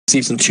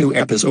Season 2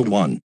 Episode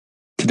 1.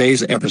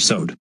 Today's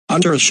episode,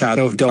 Under a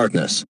Shadow of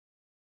Darkness.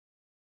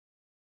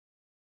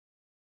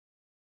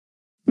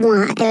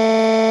 What?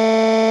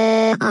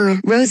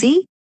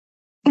 Rosie?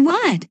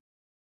 What?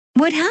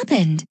 What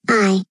happened?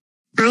 I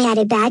had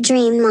a bad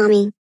dream,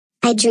 Mommy.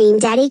 I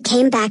dreamed Daddy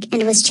came back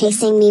and was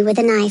chasing me with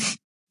a knife.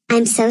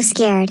 I'm so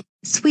scared.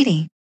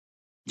 Sweetie.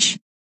 Shh.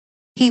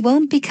 He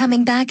won't be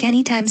coming back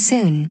anytime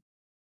soon.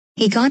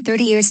 He got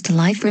 30 years to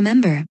life,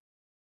 remember?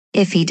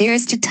 If he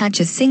dares to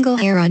touch a single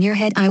hair on your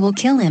head, I will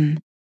kill him.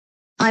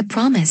 I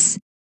promise.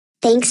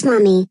 Thanks,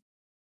 Mommy.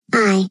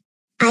 I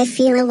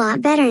feel a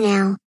lot better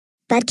now.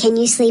 But can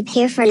you sleep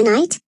here for a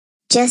night?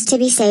 Just to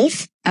be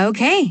safe?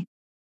 Okay.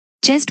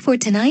 Just for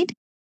tonight?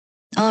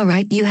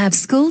 Alright, you have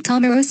school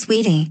tomorrow,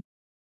 sweetie.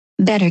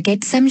 Better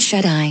get some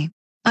shut-eye.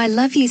 I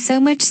love you so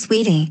much,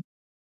 sweetie.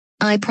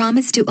 I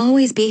promise to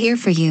always be here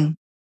for you.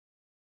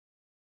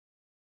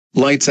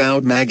 Lights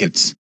out,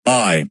 maggots.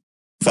 I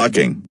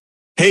fucking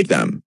hate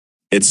them.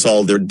 It's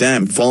all their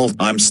damn fault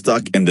I'm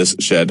stuck in this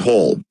shed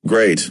hole.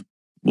 Great.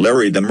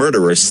 Larry the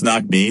murderer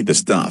snuck me the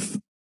stuff.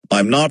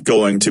 I'm not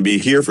going to be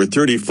here for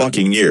 30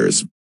 fucking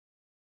years.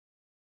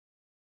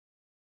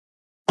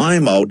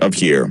 I'm out of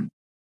here.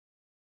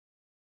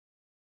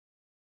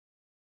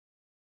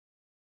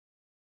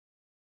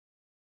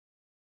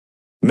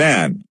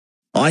 Man,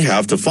 I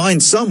have to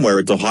find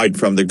somewhere to hide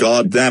from the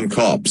goddamn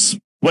cops.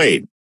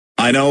 Wait,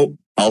 I know,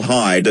 I'll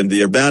hide in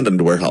the abandoned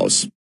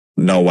warehouse.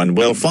 No one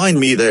will find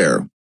me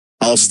there.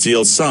 I'll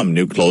steal some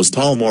new clothes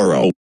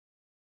tomorrow.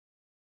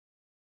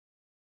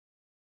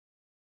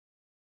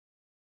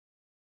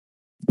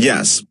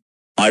 Yes,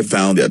 I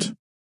found it.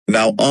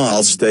 Now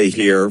I'll stay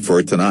here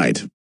for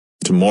tonight.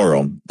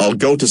 Tomorrow, I'll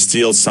go to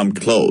steal some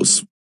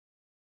clothes.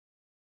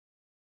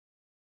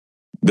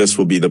 This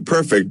will be the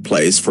perfect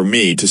place for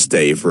me to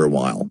stay for a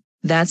while.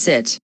 That's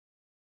it.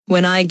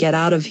 When I get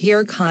out of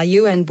here,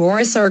 Caillou and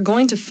Boris are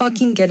going to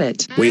fucking get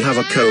it. We have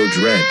a code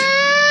red.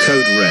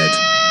 Code red.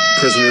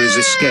 Prisoner is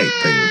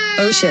escaping.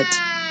 Oh shit.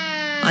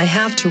 I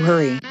have to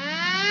hurry.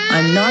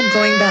 I'm not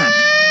going back.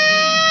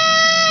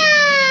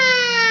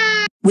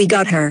 We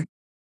got her.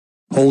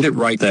 Hold it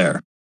right there.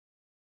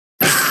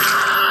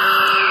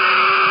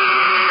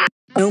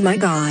 Oh my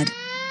God.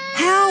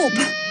 Help!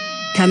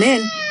 Come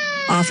in.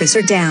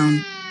 Officer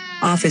down.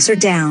 Officer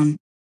down.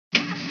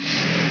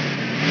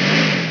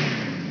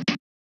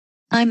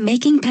 I'm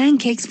making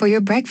pancakes for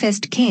your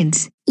breakfast,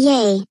 kids.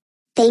 Yay.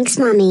 Thanks,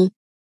 Mommy.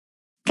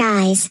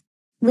 Guys,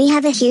 we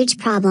have a huge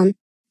problem.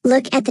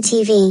 Look at the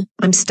TV.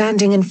 I'm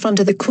standing in front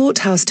of the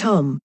courthouse,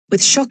 Tom,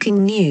 with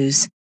shocking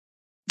news.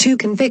 2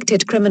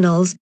 convicted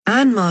criminals,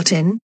 Anne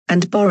Martin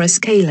and Boris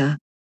Kaler,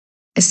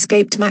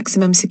 escaped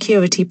maximum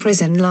security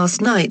prison last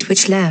night,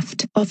 which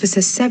left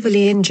officers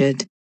severely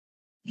injured.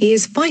 He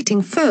is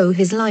fighting for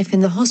his life in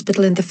the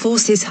hospital and the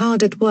force is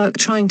hard at work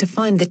trying to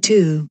find the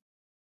 2.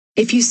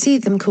 If you see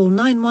them, call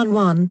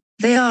 911,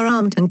 they are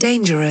armed and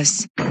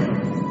dangerous.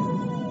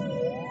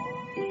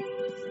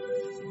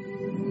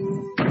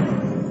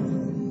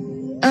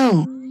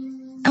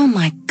 Oh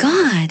my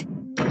God.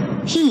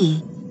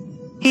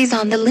 He's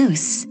on the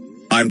loose.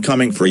 I'm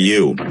coming for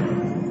you.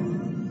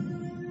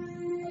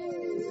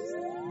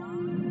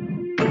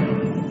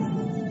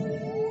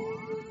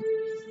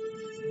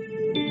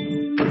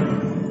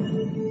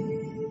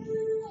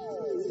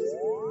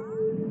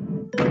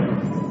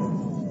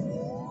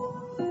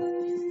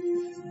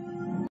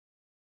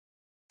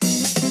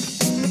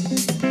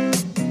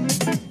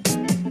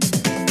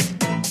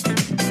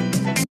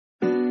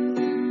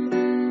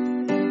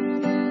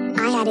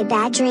 I had a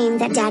bad dream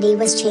that Daddy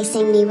was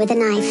chasing me with a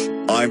knife.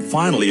 I'm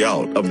finally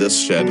out of this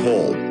shed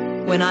hole.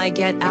 When I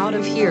get out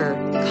of here,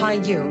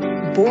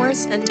 Caillou,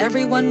 Boris and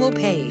everyone will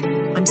pay.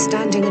 I'm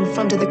standing in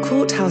front of the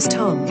courthouse,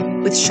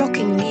 Tom, with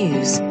shocking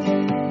news.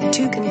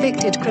 2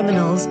 convicted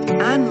criminals,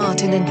 Anne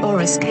Martin and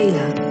Boris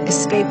Kaler,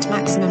 escaped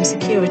maximum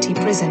security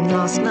prison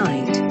last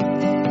night.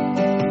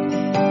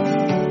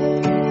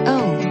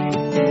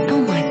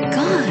 Oh my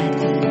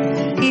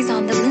God. He's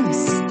on the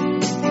loose.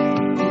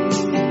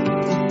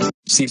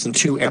 Season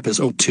 2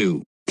 Episode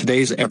 2.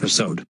 Today's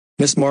episode,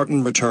 Miss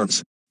Martin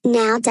returns.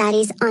 Now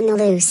Daddy's on the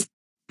loose.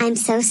 I'm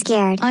so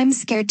scared. I'm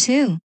scared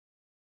too.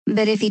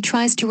 But if he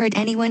tries to hurt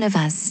any one of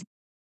us,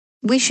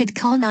 we should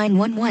call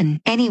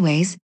 911.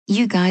 Anyways,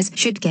 you guys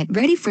should get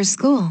ready for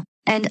school,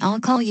 and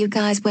I'll call you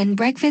guys when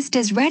breakfast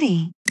is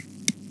ready.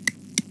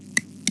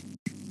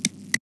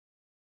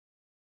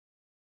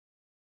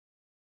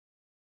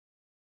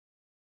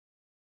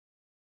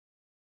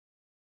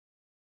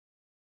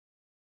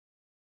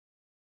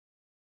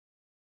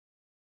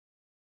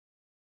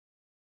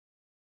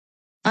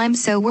 I'm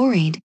so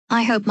worried.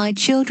 I hope my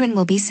children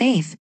will be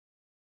safe.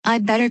 I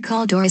better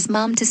call Doris'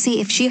 mom to see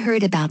if she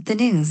heard about the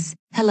news.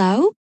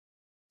 Hello?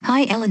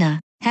 Hi,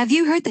 Elena. Have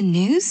you heard the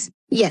news?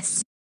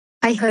 Yes.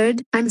 I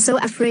heard. I'm so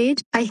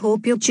afraid. I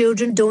hope your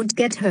children don't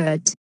get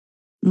hurt.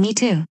 Me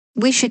too.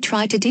 We should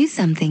try to do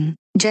something,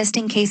 just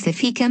in case if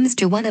he comes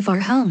to one of our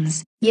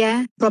homes.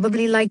 Yeah,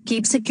 probably like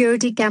keep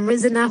security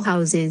cameras in our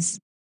houses.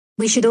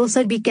 We should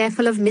also be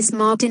careful of Miss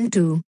Martin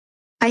too.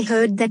 I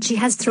heard that she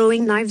has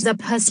throwing knives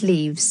up her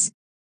sleeves.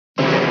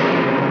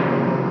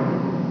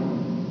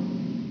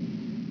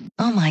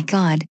 Oh my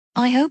god,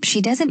 I hope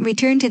she doesn't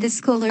return to the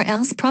school or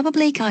else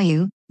probably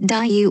Caillou,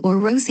 Dayu or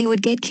Rosie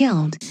would get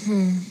killed.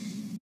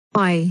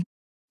 I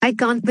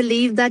can't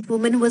believe that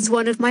woman was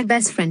one of my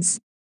best friends.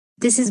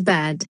 This is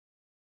bad.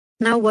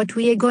 Now what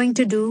we are going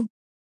to do?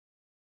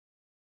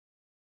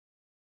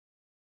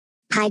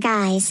 Hi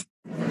guys.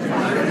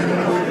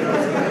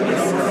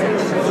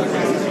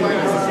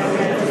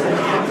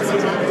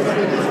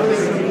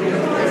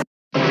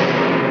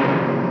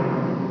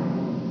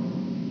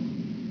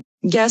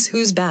 Guess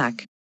who's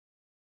back?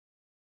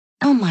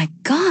 Oh my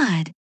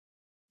god.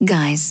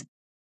 Guys.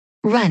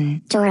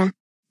 Run. Dora,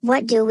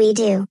 what do we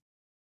do?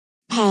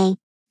 Hey,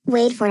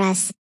 wait for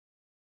us.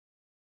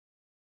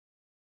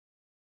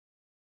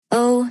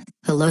 Oh,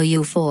 hello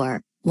you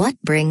four. What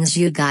brings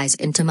you guys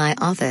into my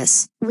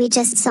office? We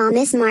just saw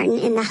Miss Martin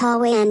in the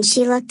hallway and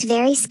she looked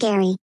very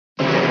scary.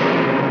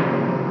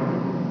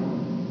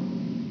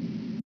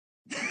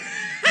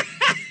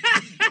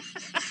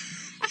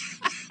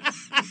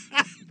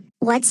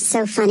 What's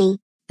so funny?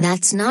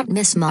 That's not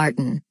Miss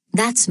Martin,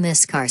 that's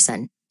Miss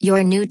Carson,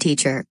 your new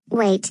teacher.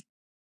 Wait.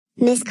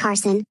 Miss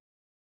Carson?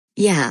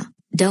 Yeah,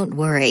 don't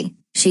worry,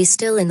 she's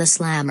still in the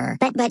slammer.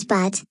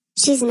 But,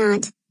 she's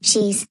not,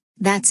 she's...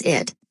 That's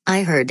it,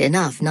 I heard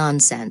enough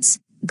nonsense.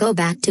 Go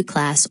back to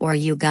class or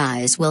you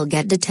guys will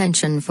get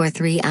detention for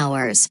 3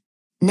 hours.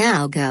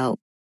 Now go.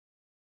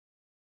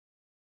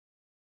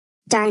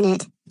 Darn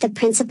it, the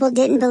principal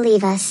didn't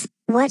believe us.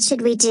 What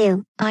should we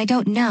do? I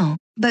don't know,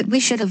 but we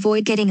should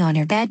avoid getting on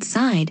her bad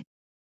side.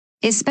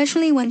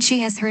 Especially when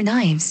she has her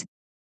knives.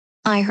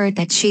 I heard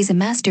that she's a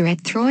master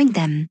at throwing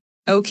them.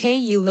 Okay,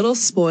 you little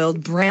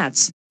spoiled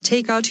brats,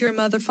 take out your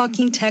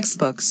motherfucking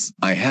textbooks.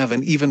 I have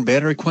an even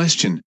better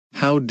question.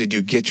 How did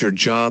you get your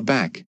job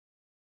back?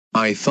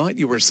 I thought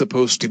you were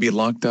supposed to be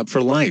locked up for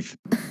life.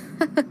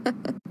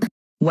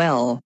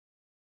 Well.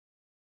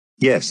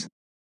 Yes.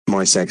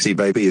 My sexy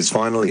baby is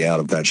finally out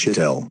of that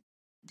shithole.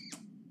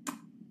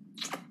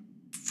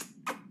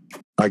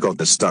 I got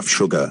the stuff,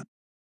 sugar.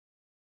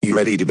 You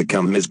ready to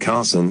become Ms.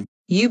 Carson?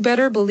 You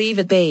better believe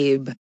it,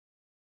 babe.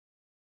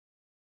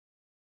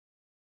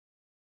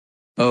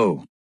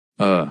 Oh.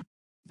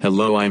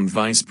 Hello, I'm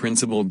Vice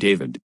Principal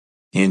David.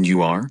 And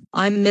you are?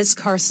 I'm Miss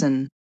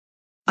Carson.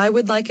 I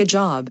would like a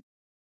job.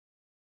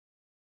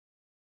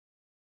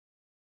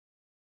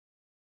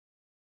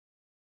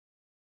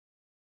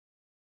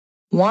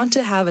 Want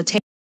to have a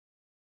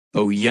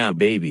Oh yeah,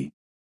 baby.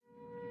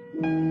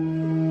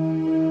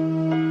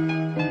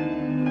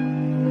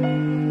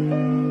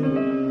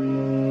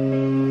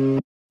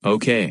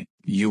 Okay,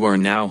 you are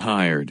now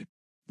hired.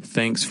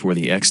 Thanks for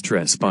the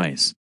extra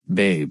spice,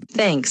 babe.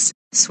 Thanks,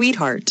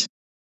 sweetheart.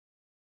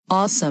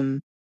 Awesome.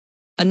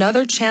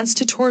 Another chance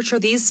to torture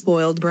these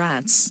spoiled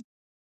brats.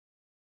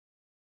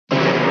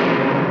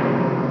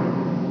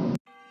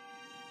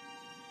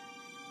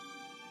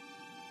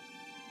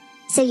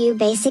 So you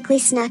basically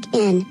snuck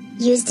in,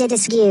 used it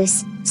as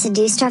excuse,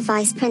 seduced our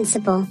vice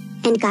principal,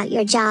 and got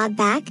your job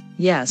back?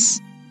 Yes.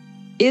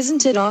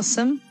 Isn't it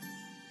awesome?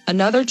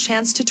 Another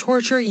chance to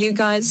torture you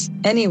guys.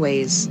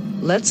 Anyways,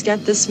 let's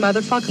get this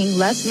motherfucking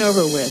lesson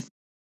over with.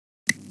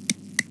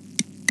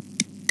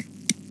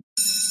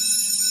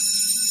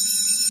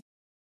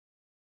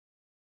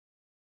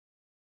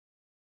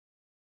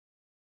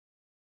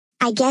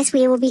 I guess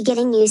we will be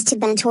getting used to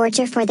Ben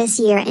torture for this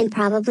year and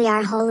probably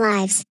our whole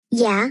lives.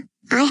 Yeah,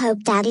 I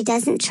hope Daddy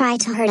doesn't try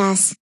to hurt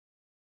us.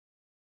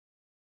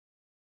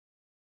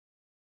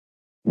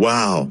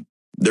 Wow.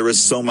 There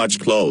is so much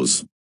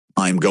clothes.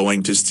 I'm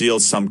going to steal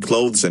some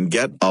clothes and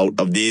get out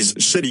of these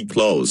shitty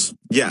clothes.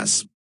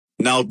 Yes.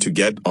 Now to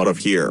get out of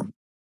here.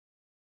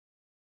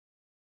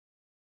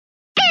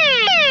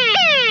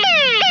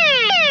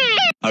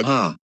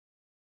 Aha!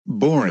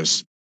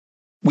 Boris.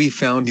 We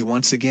found you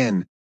once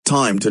again.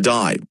 Time to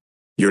die.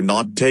 You're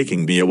not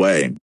taking me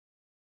away.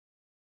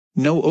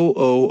 No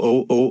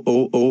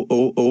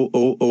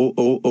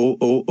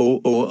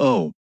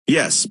oh.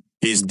 Yes,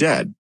 he's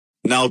dead.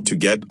 Now to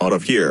get out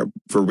of here,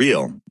 for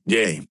real.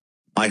 Yay.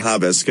 I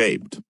have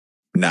escaped.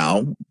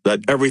 Now that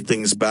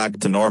everything's back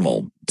to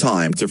normal,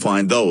 time to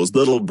find those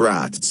little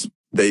brats.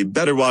 They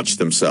better watch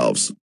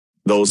themselves.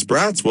 Those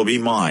brats will be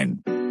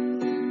mine.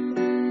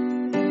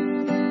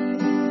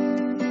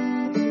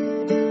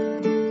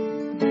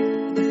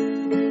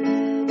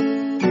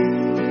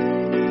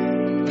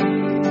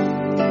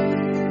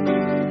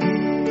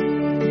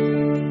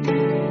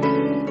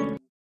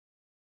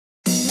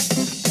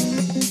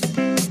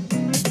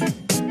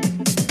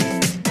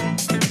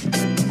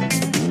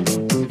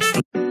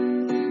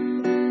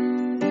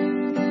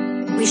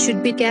 We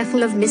should be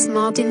careful of Miss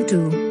Martin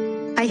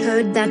too. I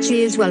heard that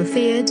she is well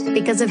feared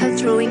because of her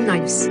throwing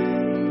knives.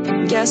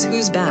 Guess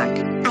who's back?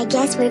 I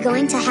guess we're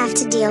going to have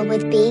to deal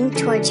with being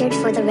tortured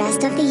for the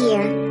rest of the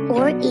year,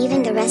 or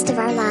even the rest of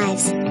our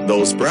lives.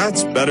 Those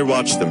brats better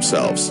watch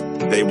themselves.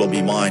 They will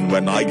be mine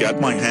when I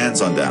get my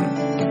hands on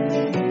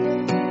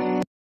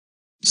them.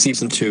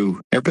 Season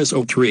 2,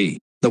 Episode 3.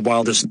 The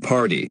wildest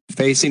party,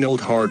 facing old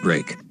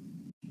heartbreak.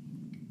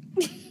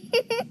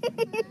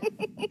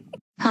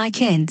 Hi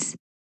kids.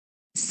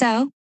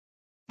 So,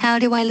 how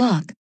do I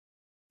look?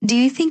 Do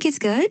you think it's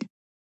good?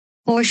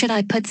 Or should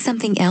I put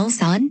something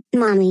else on?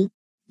 Mommy,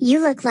 you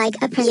look like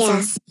a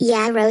princess.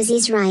 Yeah,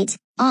 Rosie's right.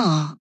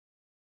 Aw.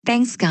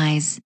 Thanks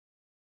guys.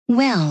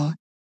 Well,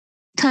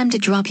 time to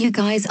drop you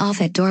guys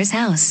off at Doris'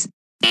 house.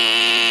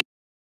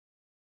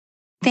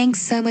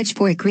 Thanks so much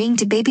for agreeing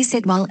to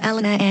babysit while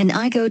Elena and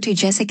I go to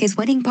Jessica's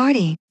wedding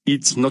party.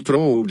 It's not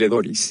true,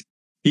 Doris.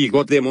 He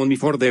got the money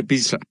for the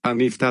pizza,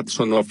 and if that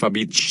son of a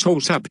bitch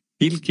shows up,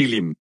 he'll kill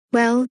him.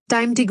 Well,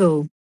 time to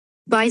go.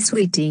 Bye,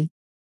 sweetie.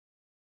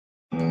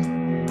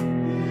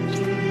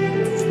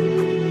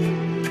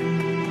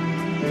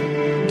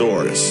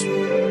 Doris,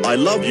 I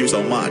love you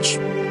so much.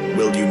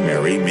 Will you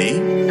marry me?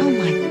 Oh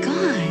my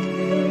god.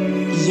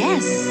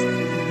 Yes.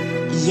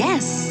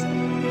 Yes.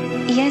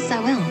 Yes, I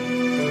will.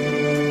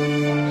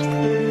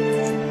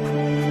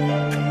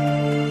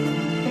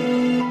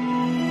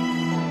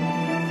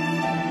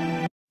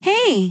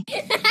 Hey!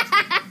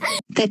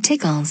 That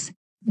tickles.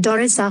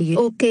 Doris, are you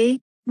okay?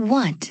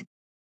 What?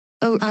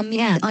 Oh,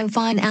 yeah, I'm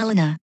fine,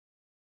 Elena.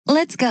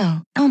 Let's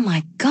go. Oh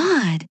my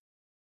god.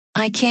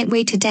 I can't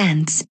wait to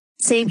dance.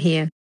 Same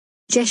here.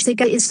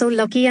 Jessica is so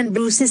lucky and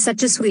Bruce is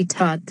such a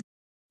sweetheart.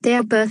 They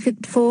are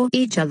perfect for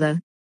each other.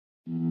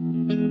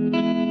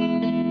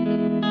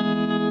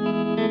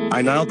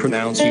 I now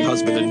pronounce you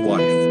husband and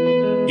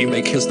wife. You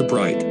may kiss the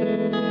bride.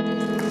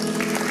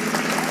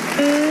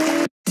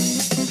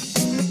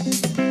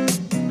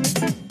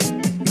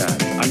 Man,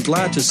 I'm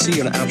glad to see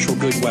an actual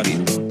good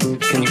wedding.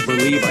 Can you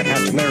believe I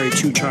had to marry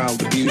two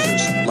child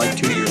abusers, like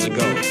 2 years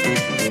ago?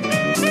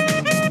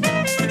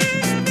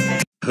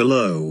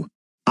 Hello.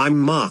 I'm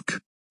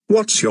Mark.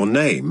 What's your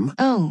name?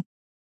 Oh.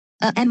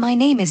 And my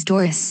name is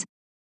Doris.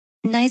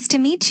 Nice to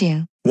meet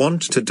you.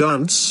 Want to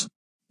dance?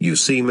 You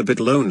seem a bit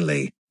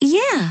lonely.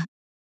 Yeah.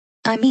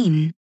 I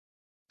mean.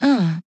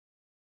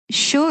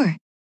 Sure.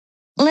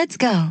 Let's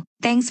go.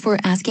 Thanks for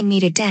asking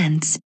me to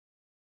dance.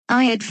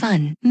 I had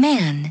fun.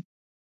 Man.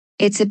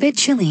 It's a bit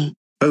chilly.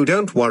 Oh,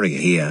 don't worry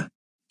here.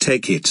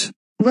 Take it.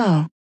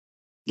 Whoa.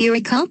 You're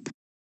a cop?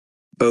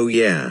 Oh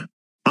yeah.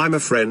 I'm a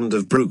friend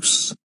of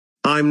Bruce.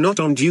 I'm not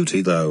on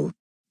duty though.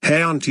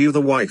 Hey, aren't you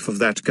the wife of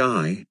that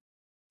guy?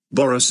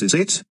 Boris, is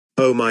it?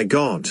 Oh my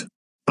god.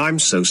 I'm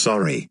so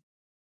sorry.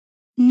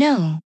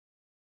 No.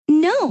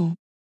 No.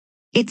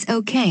 It's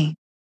okay.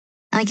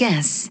 I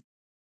guess.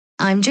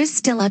 I'm just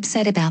still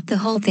upset about the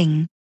whole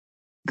thing.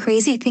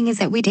 Crazy thing is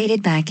that we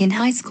dated back in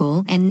high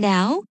school and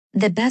now,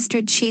 the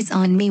bastard cheats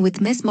on me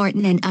with Miss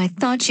Martin and I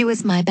thought she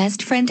was my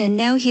best friend and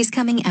now he's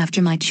coming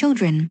after my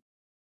children.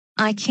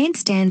 I can't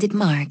stand it,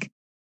 Mark.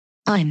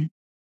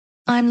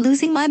 I'm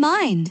losing my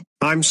mind.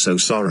 I'm so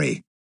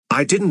sorry.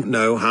 I didn't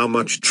know how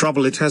much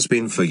trouble it has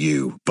been for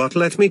you, but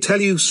let me tell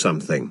you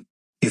something.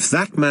 If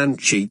that man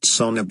cheats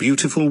on a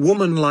beautiful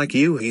woman like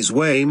you, he's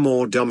way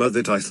more dumber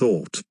than I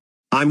thought.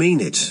 I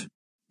mean it.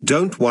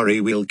 Don't worry,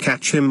 we'll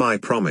catch him, I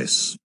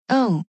promise.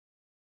 Oh.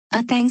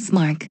 Thanks,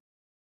 Mark.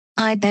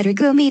 I better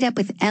go meet up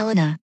with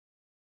Elena.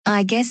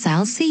 I guess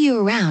I'll see you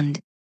around.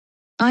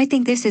 I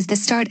think this is the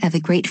start of a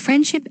great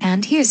friendship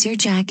and here's your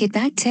jacket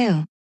back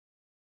too.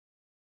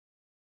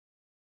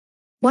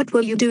 What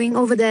were you doing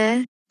over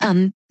there?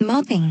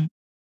 Mopping.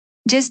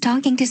 Just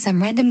talking to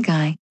some random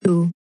guy.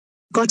 Who?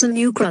 Got a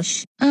new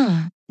crush?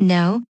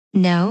 No.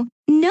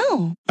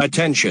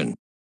 Attention.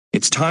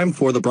 It's time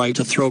for the bride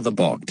to throw the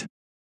bogt.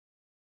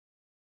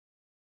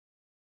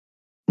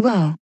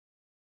 Whoa.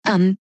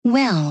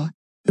 Well.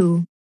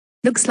 Who?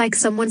 Looks like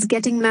someone's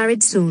getting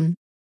married soon.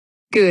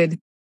 Good.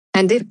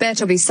 And it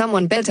better be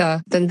someone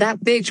better than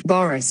that bitch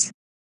Boris.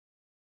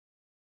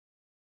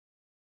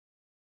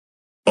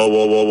 Oh,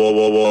 whoa, whoa, whoa,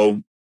 whoa,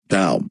 whoa.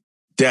 Now,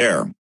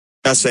 dare.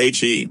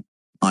 SHE.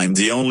 I'm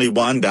the only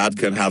one that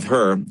can have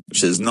her.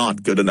 She's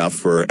not good enough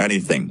for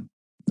anything.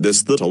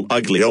 This little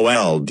ugly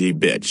OLD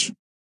bitch.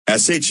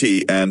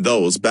 SHE and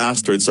those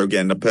bastards are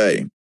gonna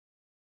pay.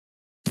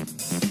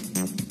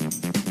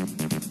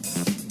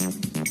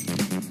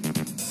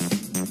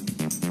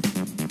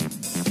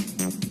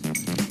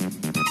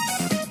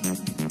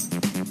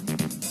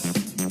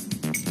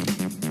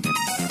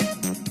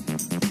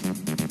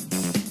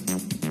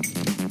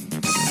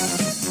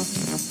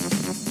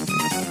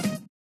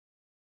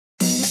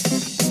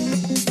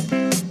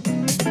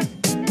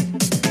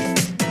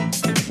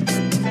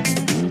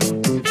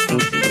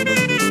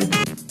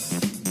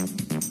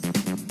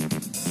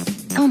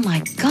 Oh my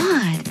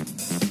god.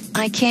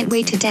 I can't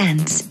wait to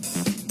dance.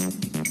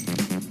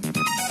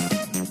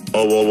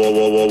 Oh, whoa, whoa,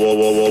 whoa, whoa, whoa,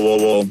 whoa, whoa,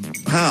 whoa, whoa.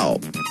 How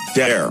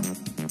dare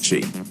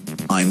she?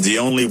 I'm the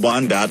only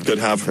one that could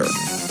have her.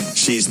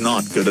 She's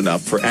not good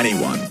enough for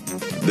anyone.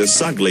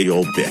 This ugly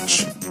old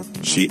bitch.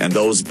 She and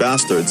those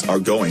bastards are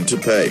going to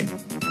pay.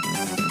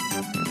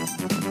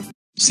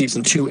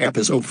 Season 2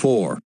 Episode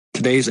 4.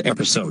 Today's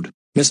episode,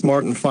 Miss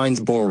Martin finds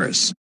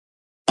Boris.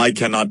 I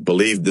cannot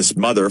believe this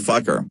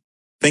motherfucker.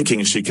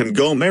 Thinking she can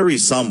go marry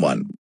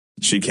someone.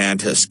 She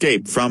can't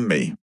escape from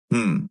me.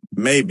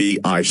 Maybe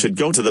I should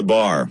go to the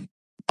bar.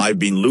 I've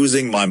been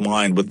losing my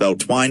mind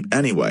without wine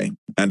anyway,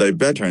 and I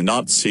better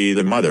not see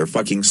the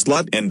motherfucking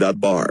slut in that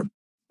bar.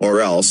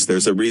 Or else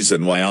there's a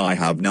reason why I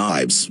have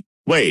knives.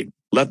 Wait,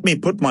 let me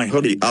put my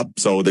hoodie up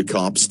so the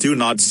cops do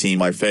not see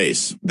my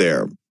face.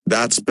 There,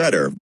 that's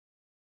better.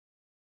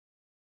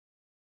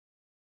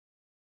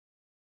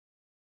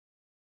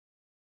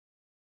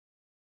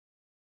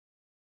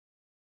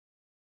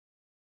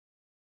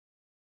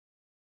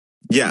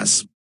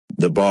 Yes,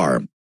 the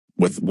bar.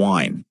 With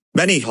wine.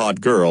 Many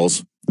hot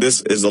girls,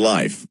 this is a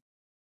life.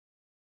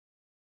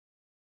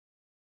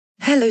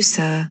 Hello,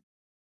 sir.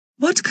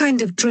 What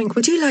kind of drink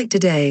would you like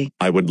today?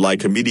 I would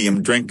like a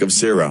medium drink of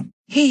syrup.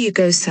 Here you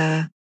go,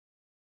 sir.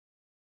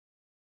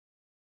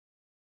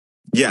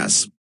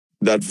 Yes,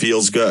 that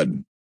feels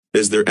good.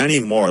 Is there any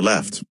more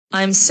left?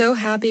 I'm so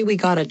happy we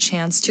got a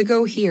chance to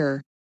go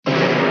here.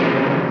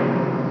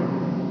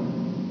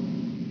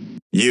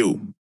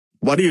 You.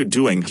 What are you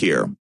doing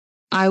here?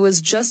 I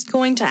was just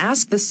going to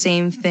ask the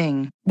same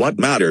thing. What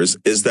matters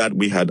is that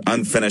we had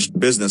unfinished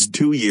business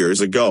 2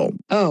 years ago.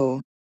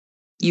 Oh.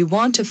 You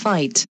want to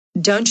fight,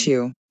 don't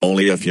you?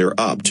 Only if you're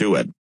up to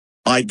it.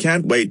 I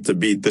can't wait to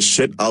beat the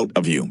shit out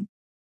of you.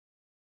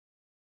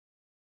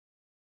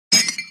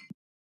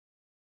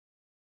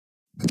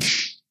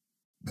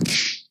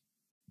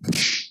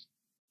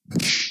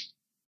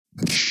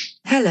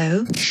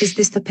 Hello, is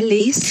this the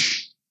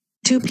police?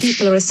 2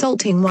 people are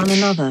assaulting one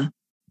another.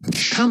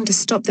 Come to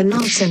stop the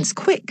nonsense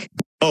quick.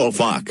 Oh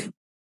fuck.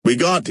 We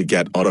got to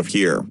get out of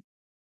here.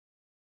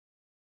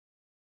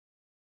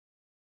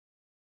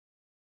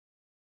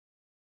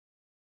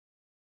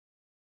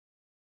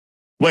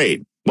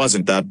 Wait,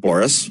 wasn't that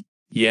Boris?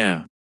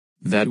 Yeah.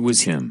 That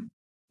was him.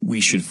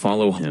 We should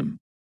follow him.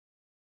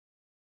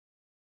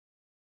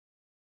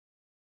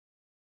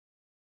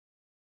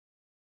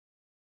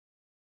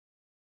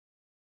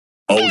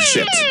 Oh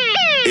shit.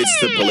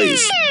 It's the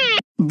police.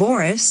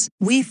 Boris,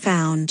 we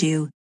found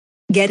you.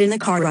 Get in the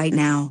car right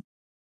now.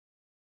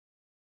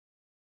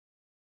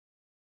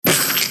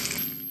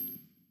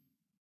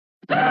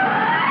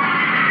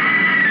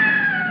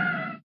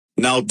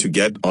 Now to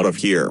get out of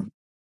here.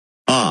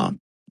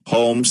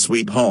 Home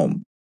sweet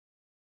home.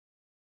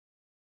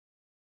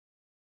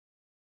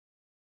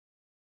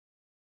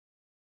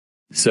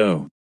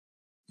 So.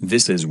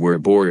 This is where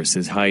Boris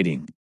is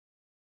hiding.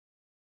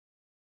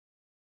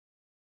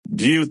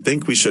 Do you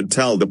think we should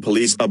tell the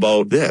police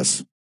about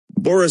this?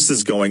 Boris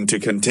is going to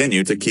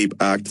continue to keep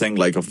acting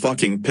like a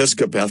fucking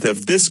psychopath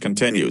if this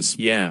continues.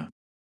 Yeah.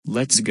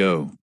 Let's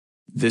go.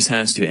 This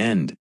has to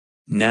end.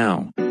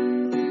 Now.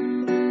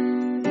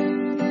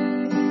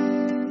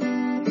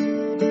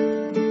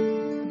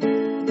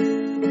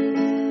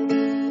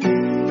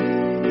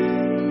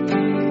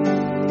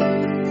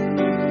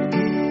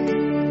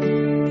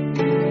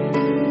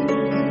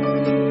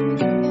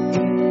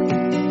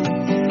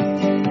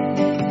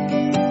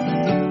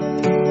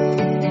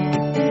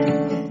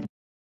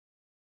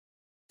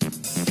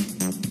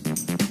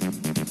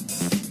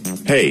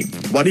 Hey,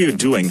 what are you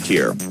doing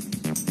here?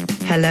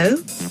 Hello?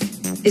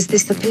 Is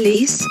this the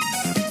police?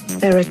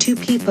 There are 2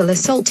 people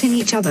assaulting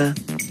each other.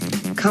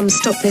 Come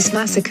stop this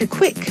massacre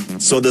quick.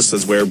 So this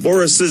is where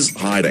Boris is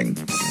hiding.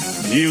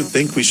 Do you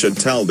think we should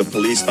tell the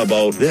police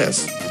about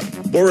this?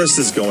 Boris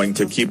is going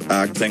to keep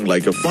acting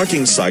like a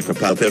fucking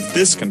psychopath if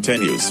this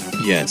continues.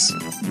 Yes,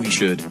 we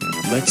should.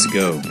 Let's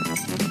go.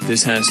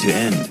 This has to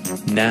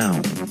end.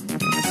 Now.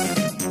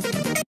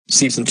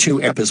 Season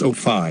 2 Episode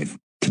 5.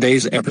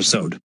 Today's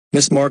episode.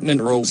 Miss Martin and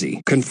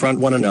Rosie confront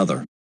one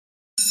another.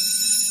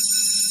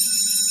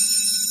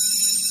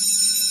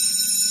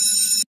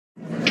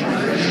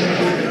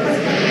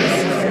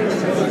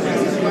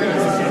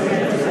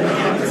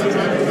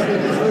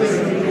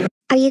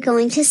 Are you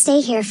going to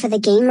stay here for the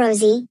game,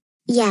 Rosie?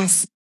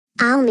 Yes.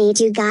 I'll meet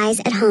you guys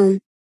at home.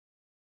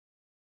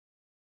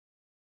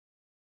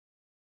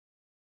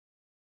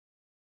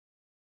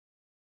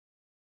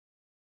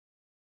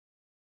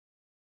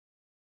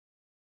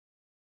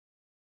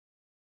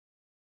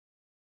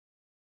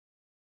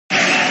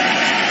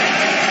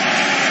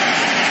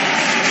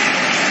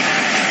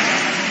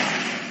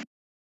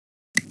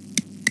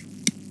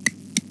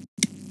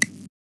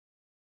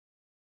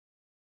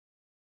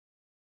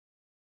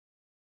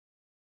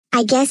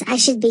 I guess I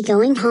should be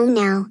going home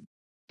now.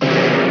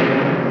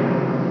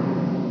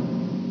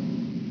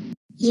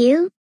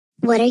 You?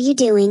 What are you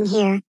doing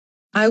here?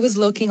 I was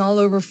looking all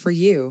over for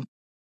you.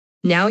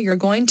 Now you're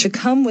going to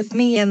come with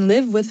me and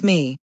live with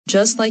me,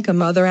 just like a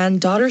mother and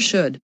daughter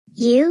should.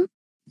 You?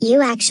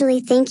 You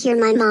actually think you're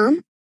my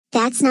mom?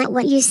 That's not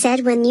what you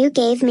said when you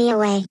gave me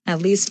away.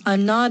 At least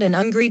I'm not an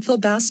ungrateful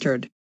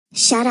bastard.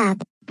 Shut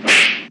up.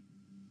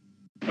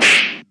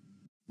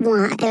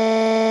 What?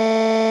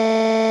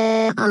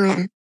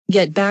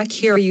 Get back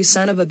here, you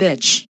son of a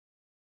bitch.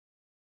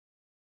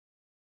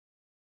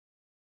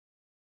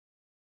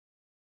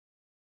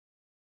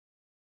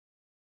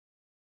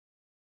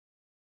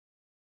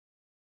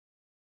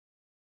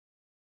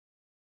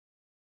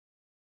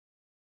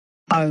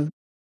 Oh.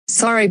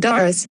 Sorry,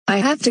 Doris, I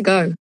have to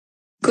go.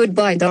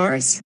 Goodbye,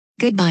 Doris.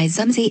 Goodbye,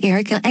 Zumzy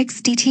Erica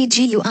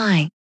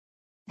XDTGUI.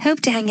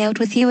 Hope to hang out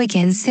with you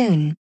again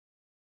soon.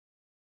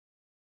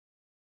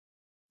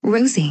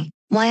 Rosie,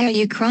 why are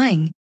you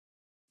crying?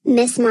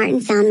 Miss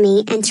Martin found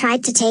me and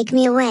tried to take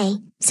me away,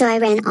 so I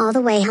ran all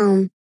the way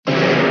home.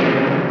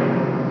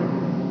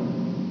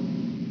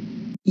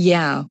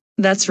 Yeah,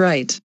 that's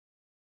right.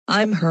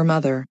 I'm her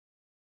mother.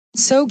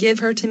 So give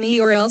her to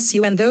me or else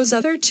you and those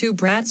other two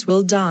brats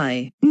will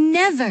die.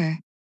 Never!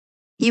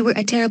 You were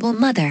a terrible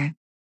mother.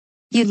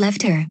 You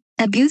left her,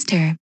 abused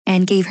her,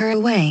 and gave her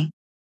away.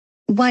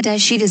 Why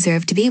does she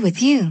deserve to be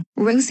with you,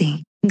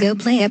 Rosie? Go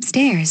play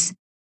upstairs.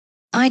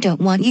 I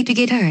don't want you to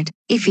get hurt.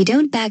 If you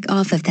don't back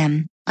off of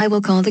them, I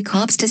will call the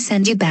cops to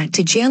send you back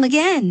to jail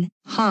again.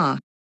 Ha!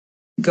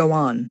 Go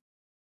on.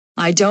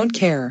 I don't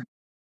care.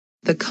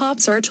 The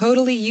cops are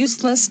totally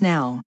useless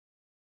now.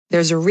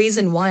 There's a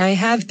reason why I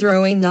have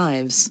throwing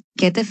knives.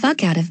 Get the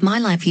fuck out of my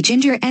life, you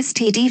ginger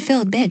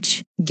STD-filled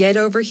bitch. Get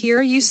over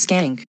here, you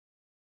skank.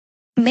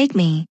 Make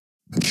me.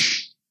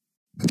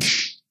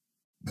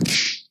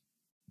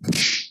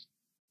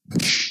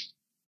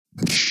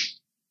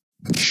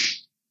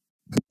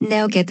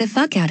 Now get the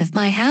fuck out of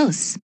my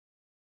house.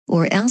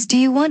 Or else do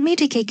you want me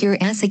to kick your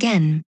ass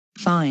again?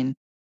 Fine.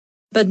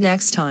 But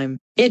next time,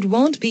 it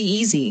won't be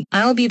easy.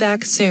 I'll be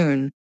back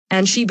soon,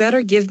 and she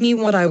better give me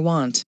what I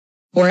want.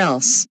 Or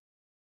else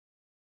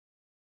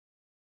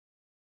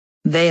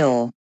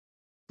they'll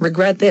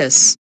regret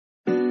this.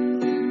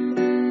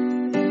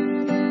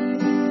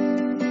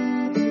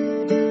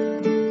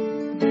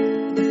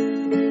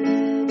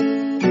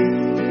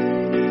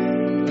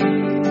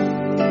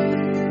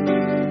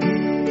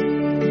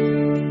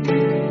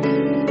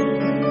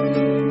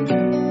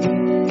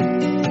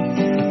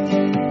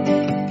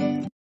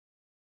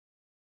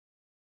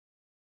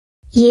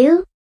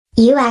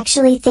 You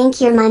actually think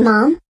you're my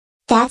mom?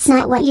 That's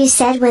not what you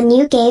said when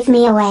you gave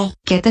me away.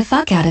 Get the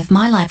fuck out of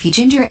my life, you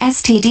ginger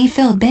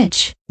STD-filled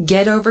bitch.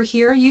 Get over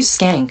here, you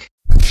skank.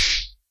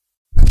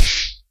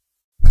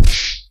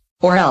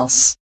 Or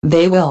else,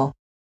 they will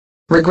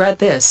regret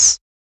this.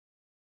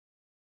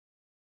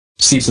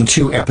 Season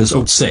 2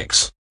 Episode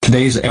 6.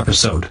 Today's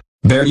episode,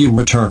 Value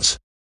returns.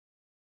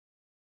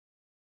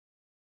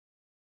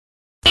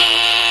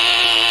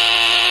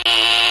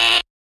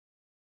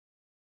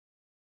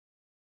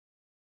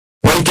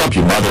 Wake up,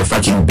 you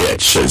motherfucking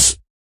bitches.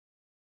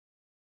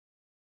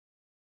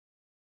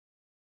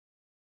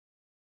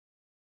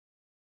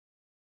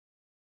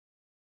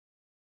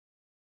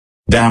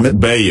 Damn it,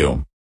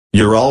 Bayou.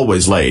 You're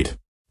always late.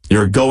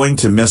 You're going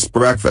to miss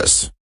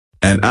breakfast.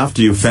 And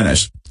after you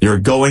finish, you're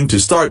going to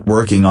start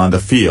working on the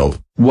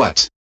field.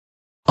 What?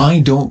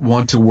 I don't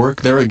want to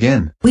work there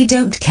again. We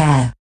don't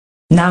care.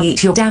 Now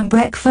eat your damn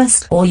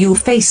breakfast or you'll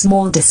face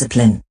more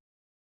discipline.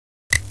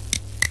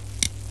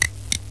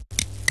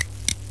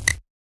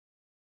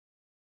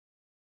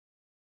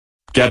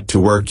 Get to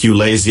work, you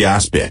lazy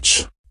ass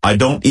bitch. I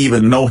don't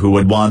even know who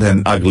would want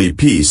an ugly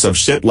piece of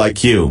shit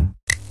like you.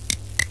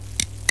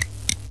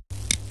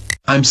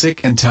 I'm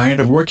sick and tired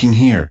of working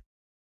here.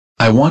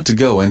 I want to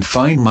go and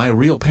find my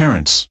real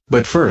parents,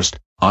 but first,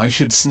 I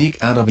should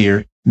sneak out of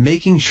here,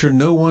 making sure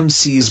no one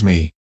sees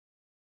me.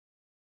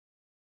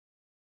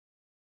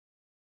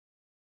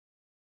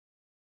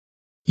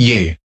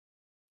 Yay.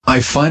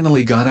 I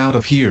finally got out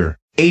of here.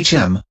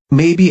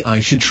 Maybe I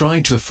should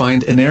try to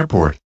find an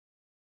airport.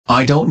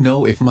 I don't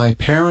know if my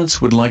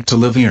parents would like to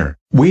live here.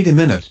 Wait a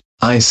minute,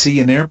 I see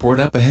an airport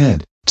up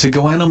ahead, to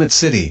Goanimate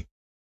City.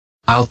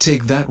 I'll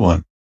take that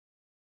one.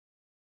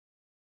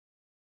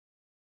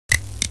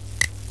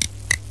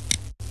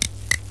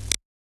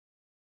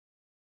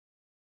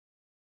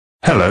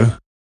 Hello.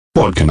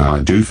 What can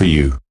I do for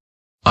you?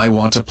 I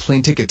want a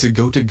plane ticket to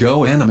go to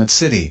Goanimate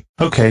City.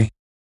 Okay.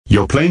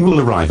 Your plane will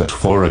arrive at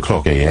 4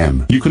 o'clock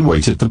a.m. You can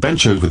wait at the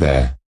bench over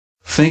there.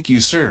 Thank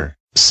you, sir.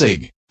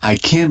 Sig, I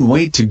can't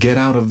wait to get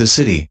out of the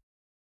city.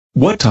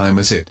 What time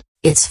is it?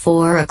 It's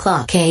 4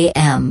 o'clock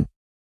a.m.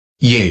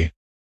 Yay.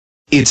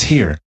 It's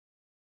here.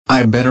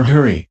 I better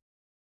hurry.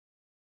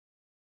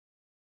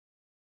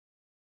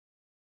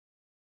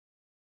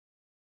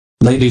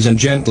 Ladies and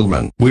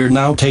gentlemen, we're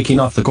now taking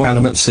off the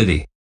Goanimate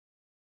City.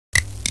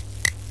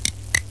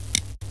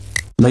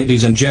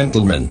 Ladies and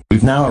gentlemen,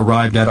 we've now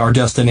arrived at our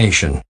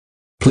destination.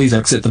 Please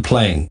exit the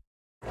plane.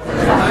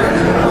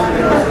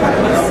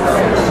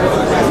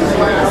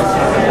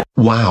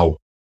 Wow.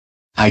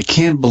 I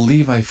can't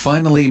believe I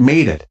finally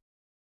made it.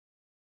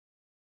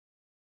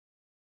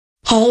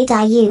 Hey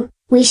Dayu,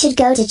 we should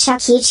go to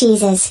Chuck E.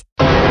 Cheese's.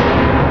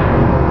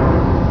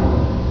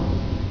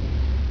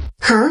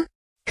 Huh?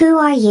 Who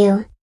are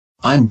you?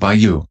 I'm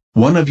Bayou,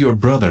 one of your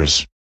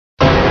brothers.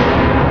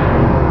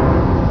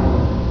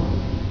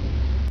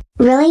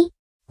 Really?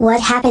 What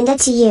happened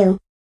to you?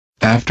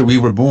 After we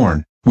were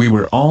born, we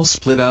were all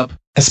split up,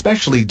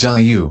 especially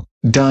Dayu.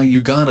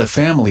 Dayu got a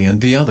family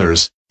and the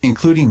others,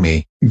 including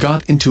me,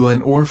 got into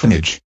an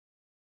orphanage.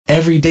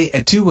 Every day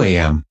at 2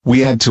 a.m.,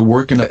 we had to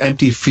work in an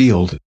empty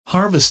field,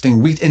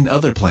 harvesting wheat and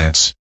other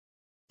plants.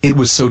 It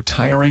was so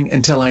tiring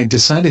until I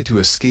decided to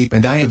escape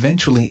and I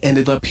eventually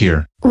ended up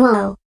here.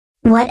 Whoa.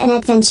 What an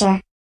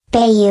adventure.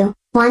 You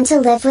want to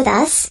live with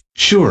us?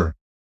 Sure.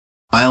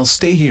 I'll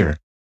stay here.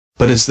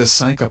 But is the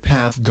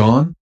psychopath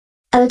gone?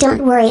 Oh,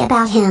 don't worry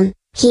about him.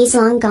 He's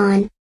long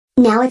gone.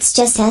 Now it's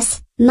just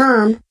us,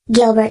 Mom,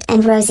 Gilbert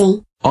and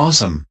Rosie.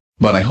 Awesome.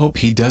 But I hope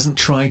he doesn't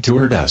try to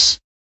hurt us.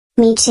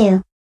 Me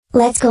too.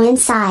 Let's go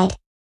inside.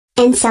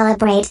 And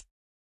celebrate.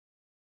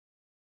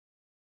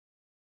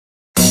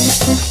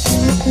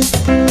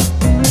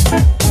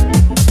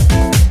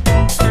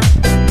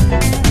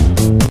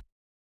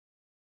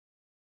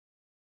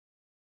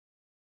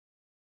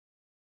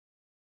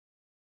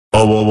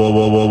 Oh, whoa, whoa,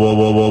 whoa, whoa, whoa,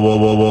 whoa, whoa, whoa,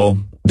 whoa, whoa.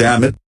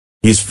 Damn it.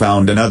 He's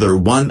found another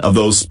one of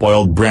those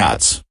spoiled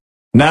brats.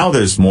 Now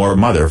there's more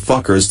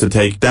motherfuckers to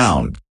take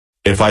down.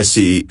 If I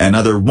see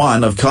another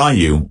one of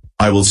Caillou,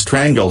 I will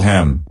strangle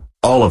him.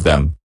 All of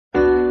them.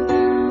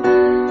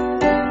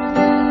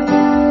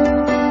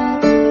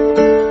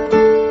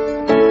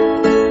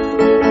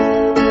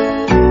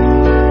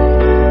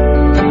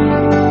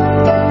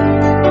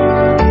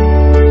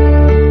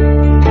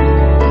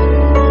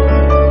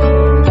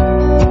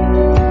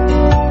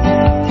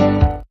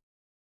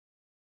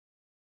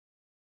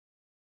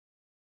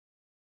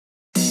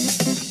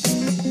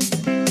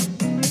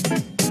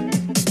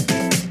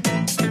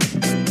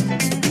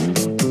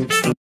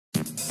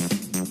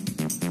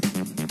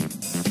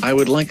 I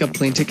would like a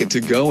plane ticket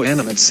to go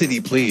Animate City,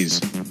 please.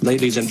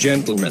 Ladies and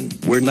gentlemen,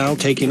 we're now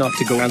taking off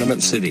to go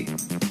Animate City.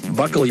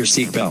 Buckle your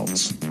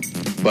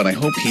seatbelts. But I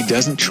hope he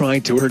doesn't try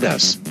to hurt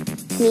us.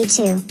 Me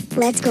too.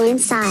 Let's go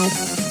inside.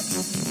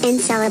 And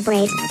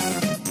celebrate.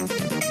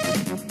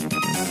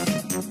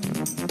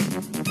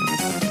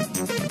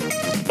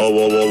 Oh,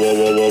 whoa, whoa, whoa,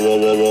 whoa, whoa, whoa,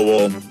 whoa,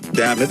 whoa, whoa.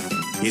 Damn it.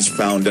 He's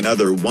found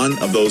another one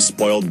of those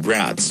spoiled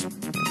brats.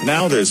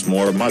 Now there's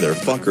more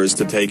motherfuckers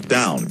to take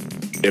down.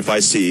 If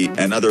I see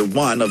another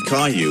one of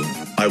Caillou,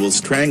 I will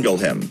strangle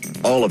him.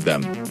 All of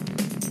them.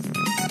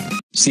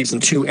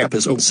 Season 2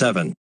 Episode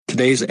 7.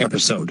 Today's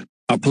episode,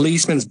 A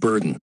Policeman's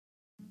Burden.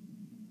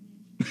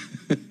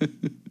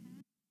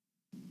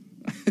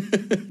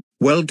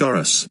 Well,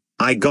 Doris,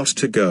 I got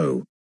to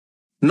go.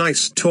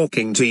 Nice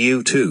talking to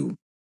you too.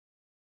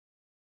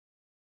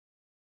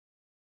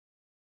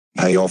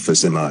 Hey,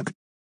 Officer Mark.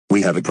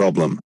 We have a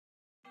problem.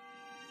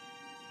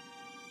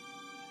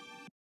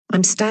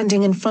 I'm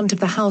standing in front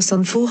of the house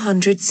on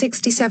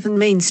 467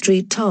 Main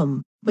Street,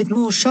 Tom, with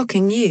more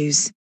shocking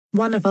news.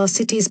 One of our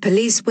city's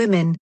police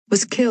women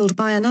was killed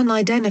by an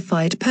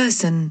unidentified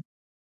person.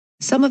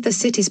 Some of the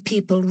city's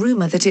people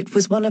rumor that it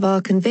was one of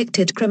our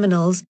convicted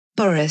criminals,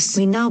 Boris.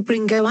 We now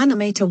bring Go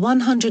Animator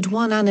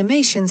 101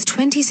 Animations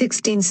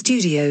 2016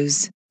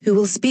 Studios, who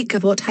will speak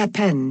of what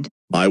happened.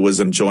 I was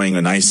enjoying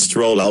a nice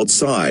stroll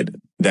outside.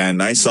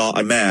 Then I saw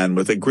a man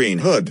with a green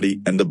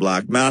hoodie and a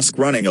black mask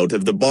running out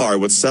of the bar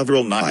with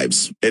several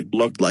knives. It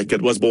looked like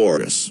it was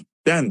Boris.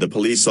 Then the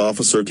police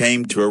officer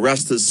came to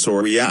arrest his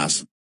sorry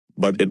ass.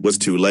 But it was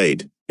too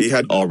late. He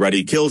had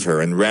already killed her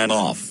and ran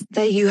off.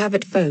 There you have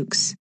it,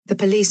 folks. The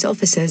police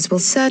officers will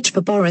search for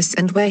Boris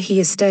and where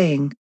he is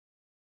staying.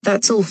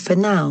 That's all for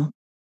now.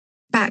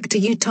 Back to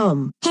you,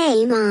 Tom.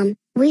 Hey, Mom,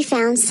 we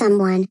found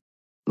someone.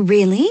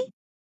 Really?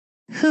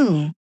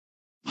 Who?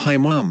 Hi,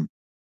 Mom.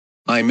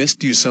 I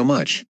missed you so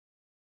much.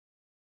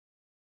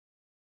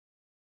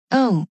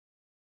 Oh.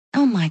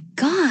 Oh my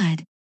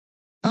God.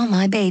 Oh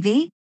my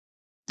baby.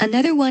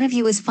 Another one of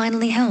you is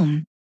finally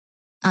home.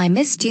 I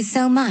missed you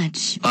so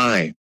much.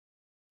 I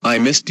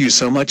missed you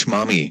so much,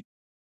 Mommy.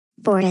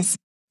 Boris.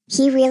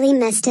 He really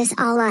messed us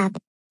all up.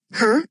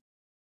 Huh?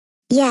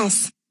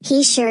 Yes,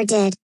 he sure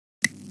did.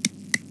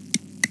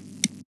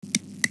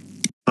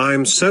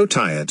 I'm so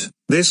tired.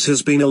 This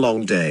has been a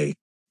long day.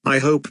 I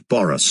hope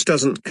Boris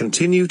doesn't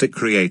continue to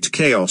create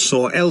chaos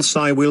or else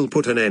I will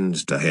put an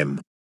end to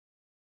him.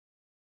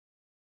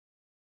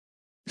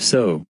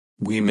 So,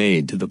 we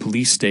made to the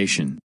police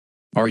station.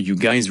 Are you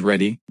guys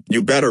ready?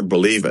 You better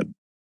believe it.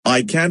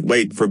 I can't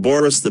wait for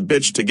Boris the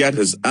bitch to get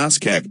his ass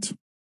kicked.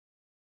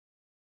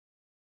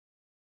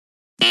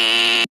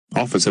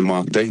 Officer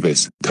Mark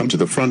Davis, come to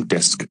the front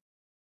desk.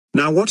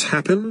 Now what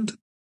happened?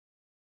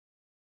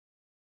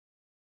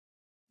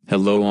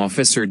 Hello,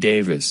 Officer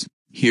Davis.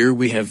 Here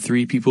we have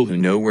 3 people who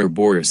know where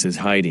Boris is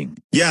hiding.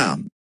 Yeah.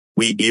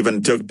 We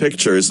even took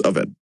pictures of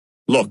it.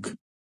 Look.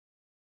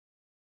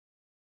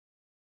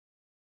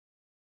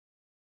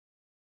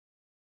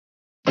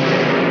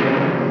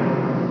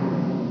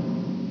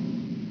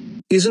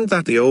 Isn't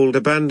that the old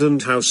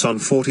abandoned house on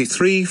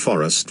 43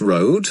 Forest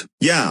Road?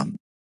 Yeah.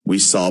 We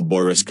saw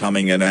Boris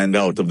coming in and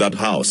out of that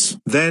house.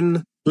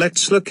 Then,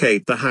 let's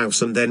locate the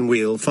house and then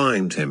we'll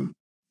find him.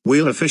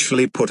 We'll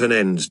officially put an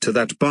end to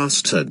that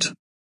bastard.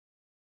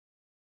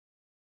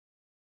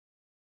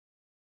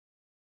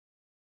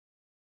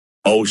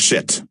 Oh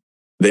shit.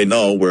 They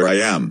know where I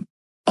am.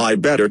 I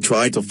better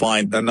try to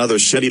find another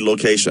shitty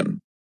location.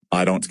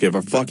 I don't give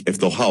a fuck if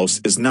the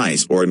house is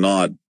nice or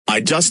not. I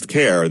just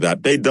care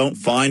that they don't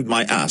find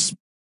my ass.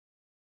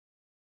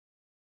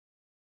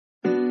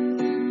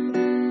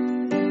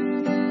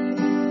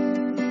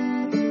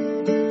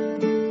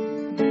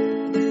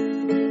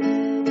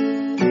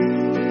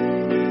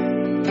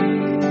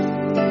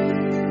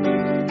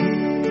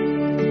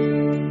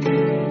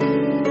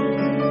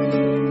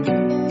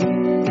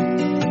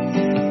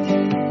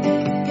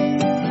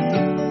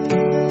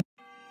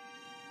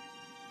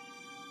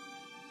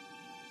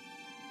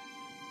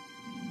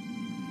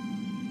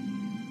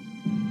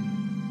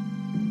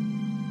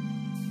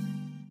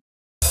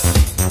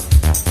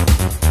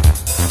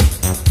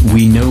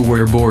 We know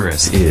where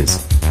Boris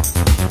is.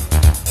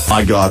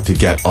 I got to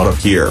get out of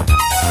here.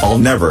 I'll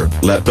never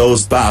let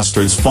those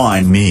bastards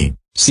find me.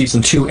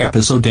 Season 2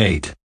 Episode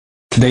 8.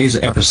 Today's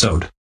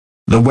episode.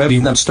 The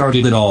wedding that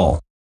started it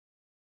all.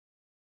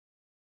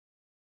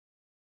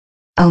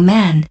 Oh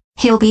man,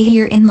 he'll be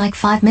here in like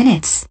 5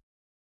 minutes.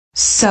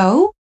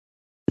 So?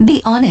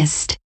 Be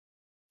honest.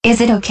 Is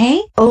it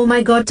okay? Oh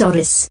my god,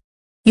 Doris.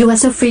 You are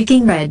so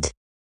freaking red.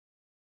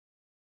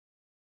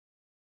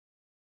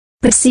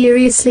 But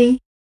seriously?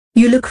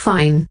 You look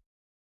fine.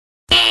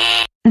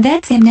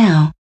 That's him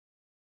now.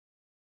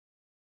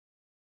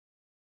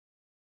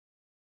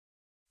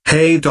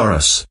 Hey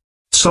Doris.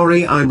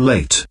 Sorry I'm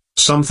late,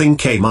 something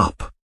came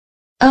up.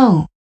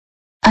 Oh.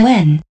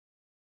 When?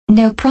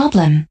 No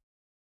problem.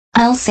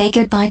 I'll say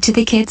goodbye to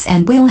the kids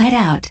and we'll head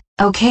out,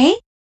 okay?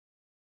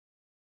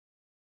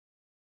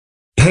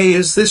 Hey,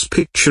 is this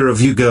picture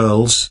of you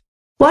girls?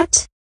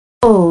 What?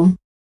 Oh.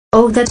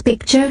 Oh, that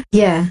picture?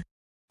 Yeah.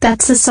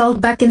 That's us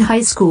back in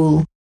high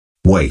school.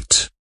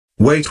 Wait.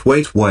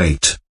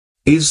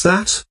 Is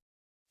that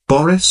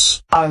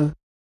Boris? Oh.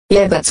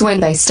 Yeah, that's when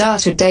they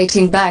started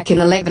dating back in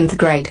 11th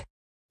grade.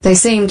 They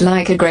seemed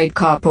like a great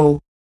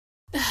couple.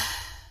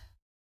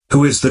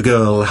 Who is the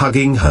girl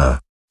hugging her?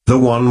 The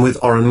one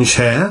with orange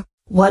hair?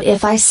 What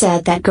if I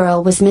said that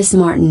girl was Miss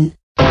Martin?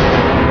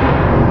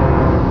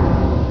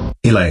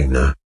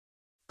 Elena.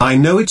 I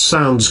know it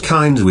sounds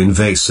kinda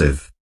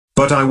invasive,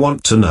 but I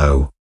want to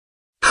know.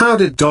 How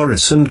did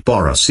Doris and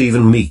Boris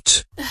even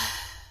meet?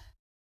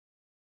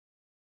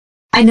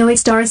 I know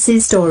it's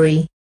Doris's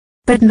story.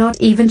 But not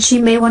even she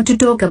may want to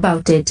talk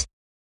about it.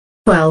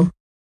 Well.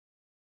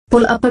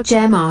 Pull up a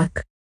chair,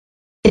 Mark.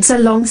 It's a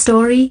long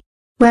story.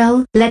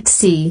 Well, let's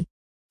see.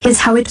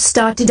 Here's how it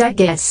started, I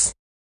guess.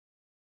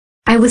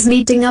 I was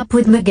meeting up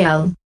with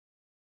Miguel.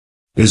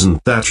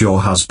 Isn't that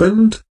your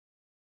husband?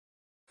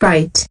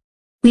 Right.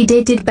 We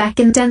dated back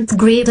in 10th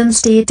grade and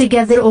stayed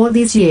together all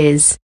these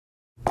years.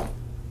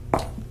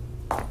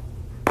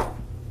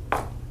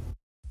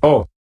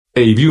 Oh,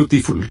 hey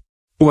beautiful.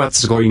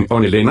 What's going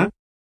on, Elena?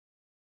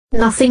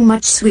 Nothing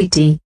much,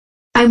 sweetie.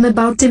 I'm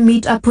about to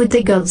meet up with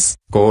the girls.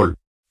 Cool.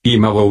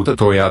 I'm about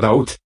to head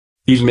out.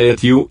 I'll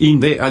meet you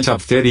in the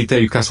after I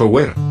take a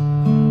shower.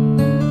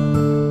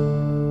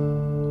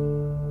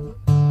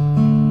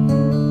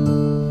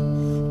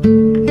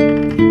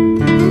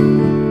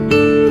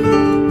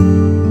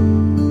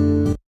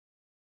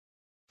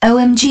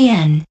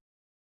 OMGN.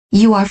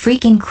 You are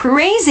freaking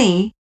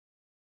crazy!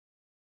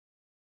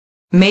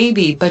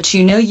 Maybe, but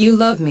you know you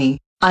love me.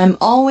 I'm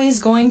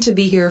always going to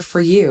be here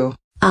for you.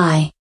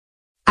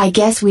 I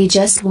guess we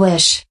just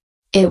wish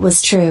it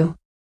was true.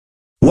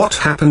 What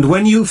happened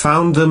when you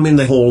found them in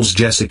the halls,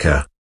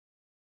 Jessica?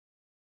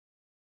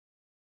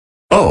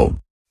 Oh.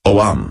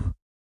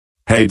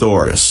 Hey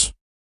Doris.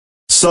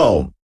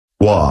 So,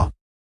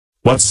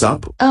 what's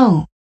up?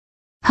 Oh.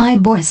 Hi,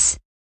 Boris.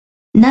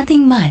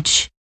 Nothing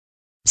much.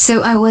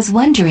 So I was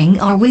wondering,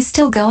 are we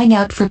still going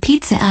out for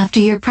pizza after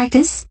your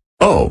practice?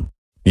 Oh.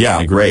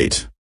 Yeah,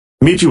 great.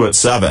 Meet you at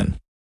 7.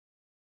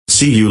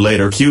 See you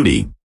later,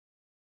 cutie.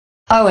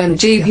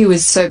 OMG, he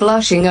was so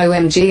blushing.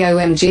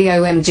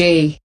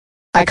 OMG.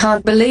 I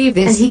can't believe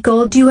this. And he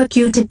called you a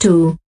cutie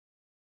too.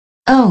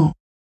 Oh.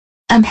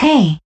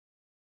 Hey.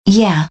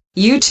 Yeah.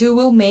 You two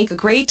will make a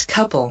great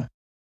couple.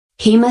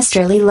 He must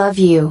really love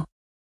you.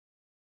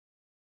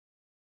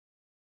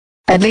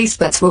 At least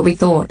that's what we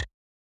thought.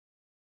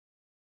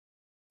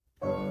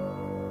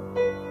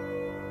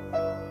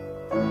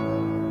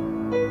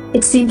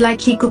 It seemed like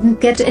he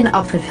couldn't get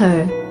enough of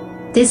her.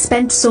 They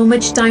spent so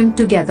much time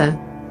together.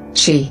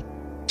 She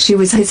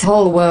was his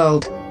whole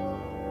world.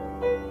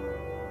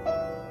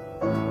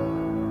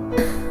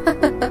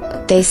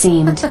 They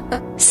seemed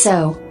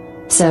so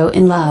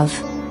in love.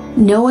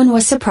 No one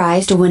was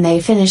surprised when they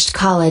finished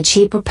college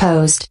he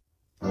proposed.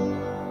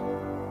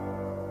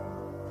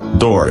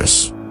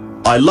 Doris.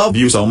 I love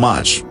you so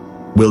much.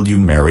 Will you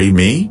marry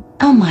me?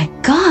 Oh my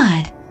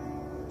god.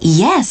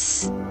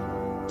 Yes.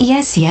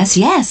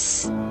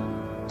 Yes.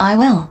 I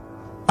will.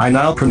 I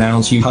now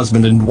pronounce you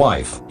husband and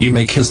wife. You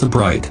may kiss the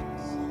bride.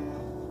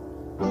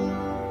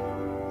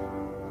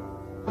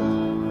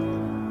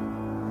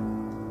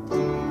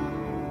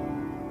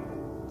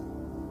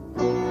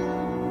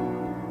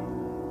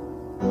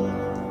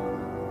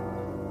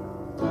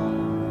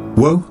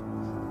 Whoa.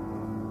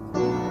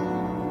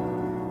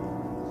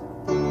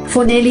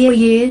 For nearly a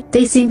year,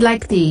 they seemed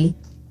like the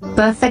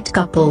perfect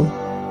couple.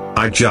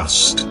 I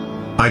just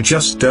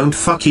don't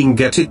fucking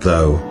get it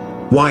though.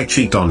 Why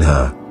cheat on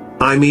her?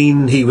 I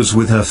mean, he was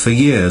with her for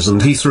years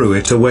and he threw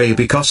it away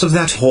because of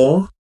that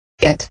whore?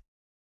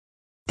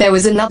 There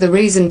was another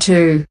reason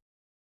too.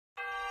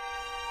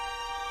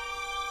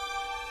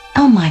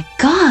 Oh my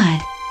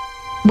god.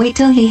 Wait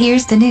till he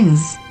hears the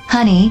news.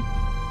 Honey,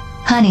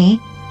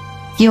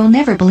 you'll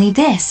never believe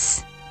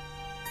this.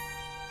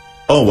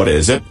 Oh, what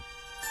is it?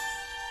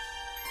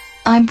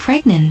 I'm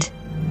pregnant.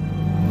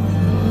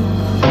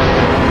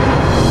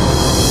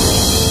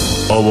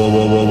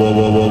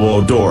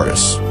 Whoa,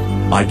 Doris.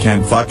 I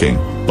can't fucking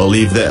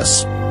believe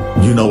this.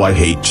 You know I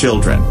hate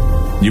children.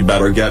 You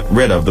better get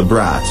rid of the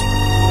brat.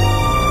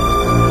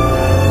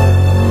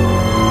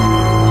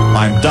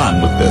 I'm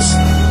done with this.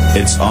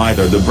 It's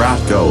either the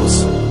brat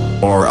goes,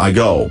 or I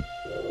go.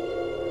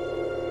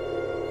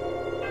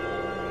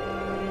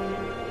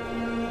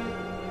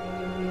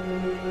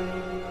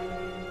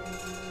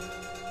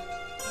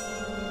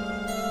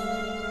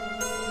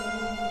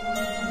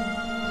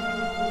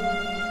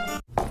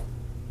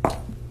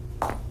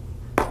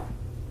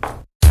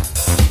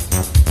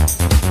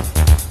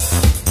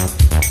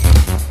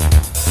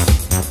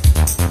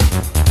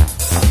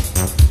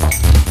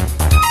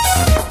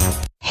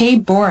 Hey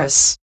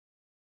Boris.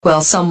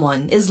 Well,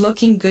 someone is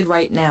looking good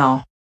right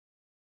now.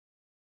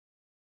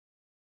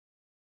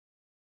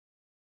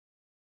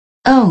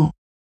 Oh.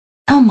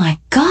 Oh my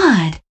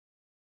God.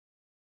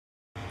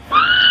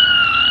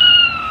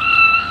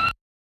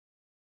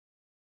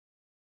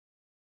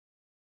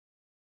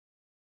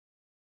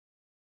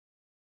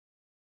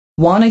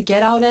 Wanna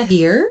get out of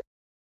here?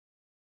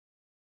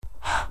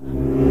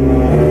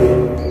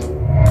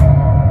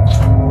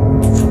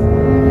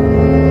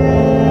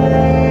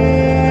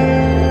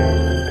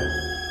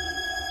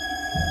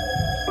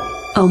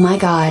 Oh my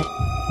God.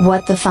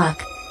 What the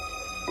fuck?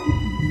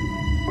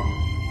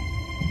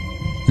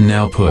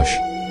 Now push.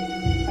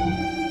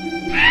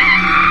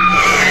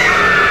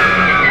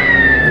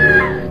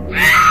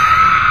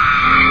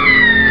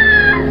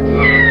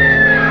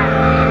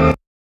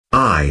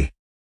 I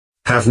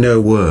have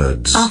no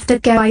words. After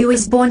Gary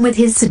was born with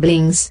his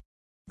siblings,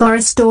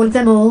 Boris told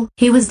them all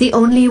he was the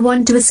only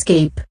one to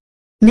escape.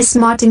 Miss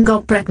Martin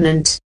got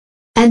pregnant.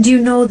 And you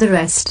know the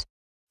rest.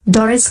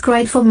 Doris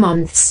cried for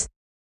months.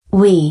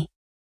 We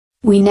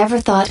never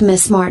thought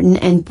Miss Martin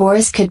and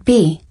Boris could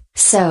be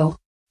so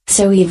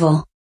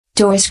evil.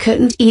 Doris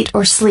couldn't eat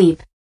or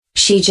sleep.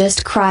 She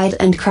just cried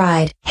and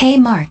cried. Hey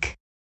Mark.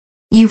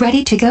 You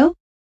ready to go?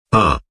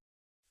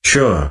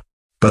 Sure.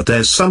 But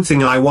there's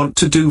something I want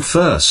to do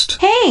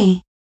first.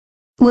 Hey!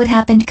 What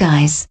happened,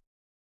 guys?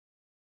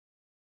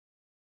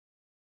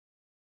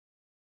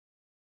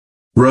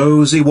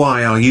 Rosie,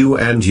 why are you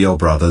and your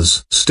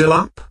brothers still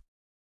up?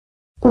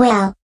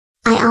 Well,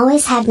 I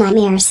always have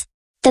nightmares.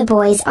 The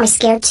boys are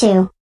scared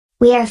too.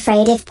 We are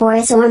afraid if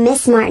Boris or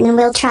Miss Martin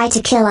will try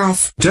to kill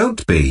us.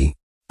 Don't be.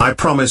 I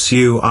promise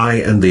you I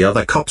and the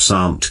other cops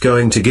aren't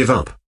going to give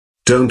up.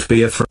 Don't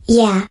be afraid.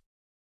 Yeah.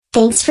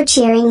 Thanks for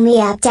cheering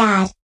me up,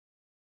 Dad.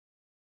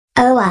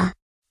 Oh,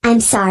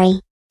 I'm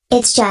sorry.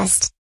 It's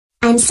just...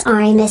 I'm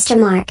sorry, Mr.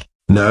 Mark.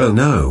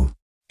 No.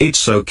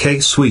 It's okay,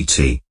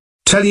 sweetie.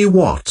 Tell you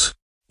what.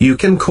 You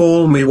can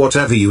call me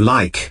whatever you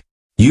like.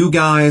 You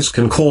guys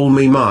can call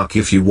me Mark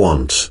if you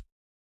want.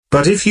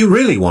 But if you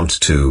really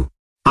want to,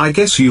 I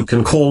guess you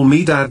can call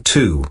me Dad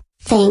too.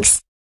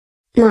 Thanks,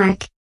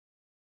 Mark.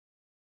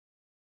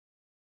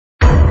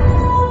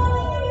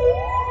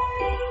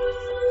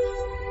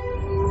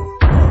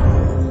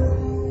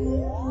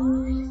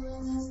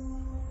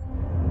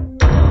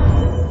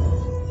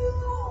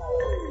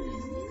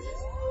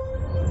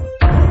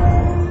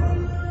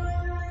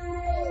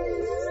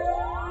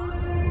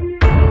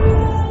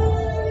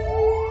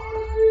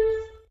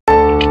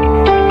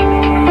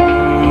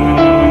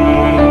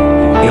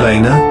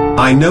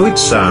 I know it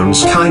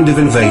sounds kind of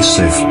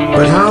invasive,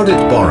 but how did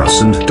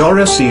Boris and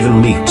Doris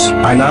even meet?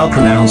 I now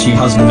pronounce you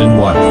husband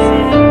and wife.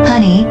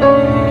 Honey,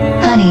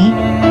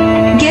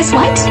 guess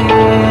what?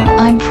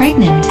 I'm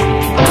pregnant.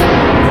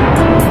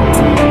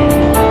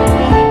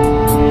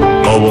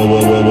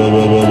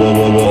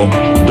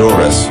 Whoa.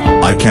 Doris,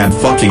 I can't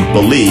fucking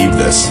believe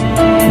this.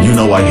 You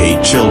know I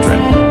hate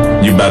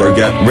children. You better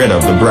get rid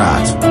of the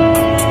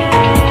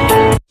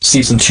brat.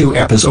 Season 2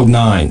 Episode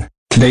 9.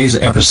 Today's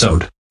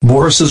episode,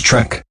 Boris's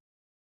Trek.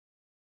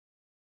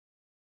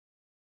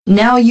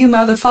 Now you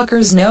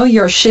motherfuckers know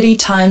your shitty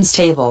times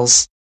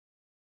tables.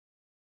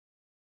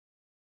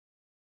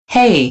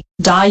 Hey,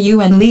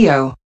 you and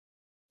Leo.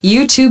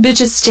 You two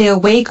bitches stay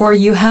awake or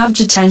you have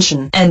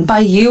detention. And by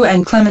you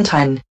and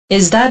Clementine,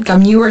 is that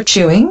gum you are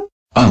chewing?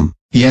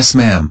 Yes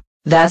ma'am.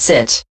 That's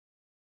it.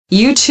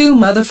 You two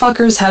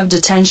motherfuckers have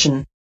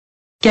detention.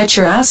 Get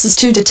your asses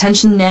to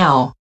detention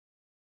now.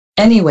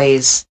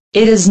 Anyways,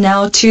 it is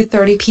now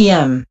 2:30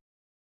 p.m.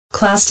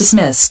 Class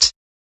dismissed.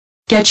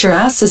 Get your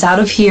asses out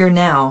of here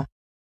now.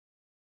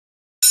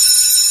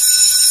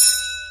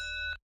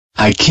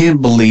 I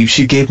can't believe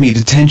she gave me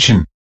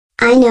detention.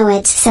 I know,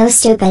 it's so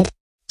stupid.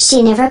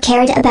 She never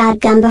cared about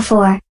gum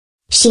before.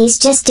 She's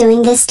just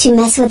doing this to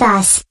mess with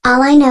us.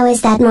 All I know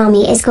is that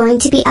Mommy is going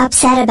to be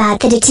upset about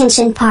the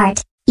detention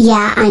part.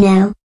 Yeah, I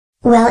know.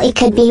 Well, it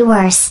could be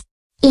worse.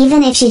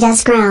 Even if she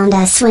does ground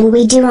us when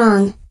we do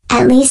wrong,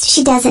 at least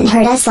she doesn't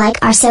hurt us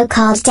like our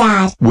so-called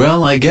dad.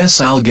 Well, I guess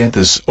I'll get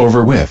this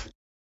over with.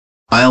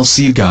 I'll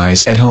see you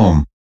guys at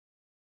home.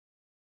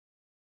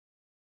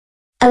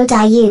 Oh,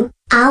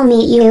 I'll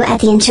meet you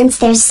at the entrance.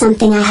 There's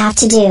something I have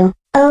to do.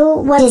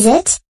 Oh, what is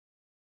it?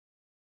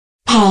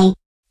 Hey,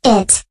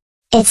 it's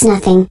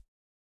nothing.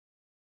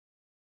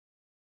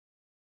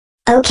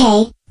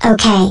 Okay.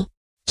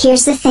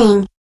 Here's the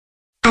thing.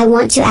 I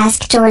want to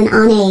ask Doran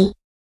on a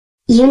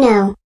You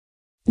know.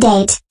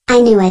 Date,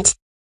 I knew it.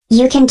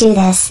 You can do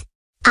this.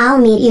 I'll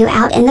meet you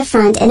out in the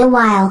front in a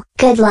while.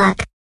 Good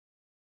luck.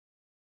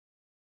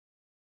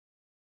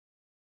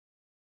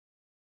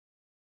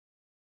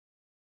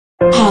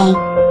 Hey,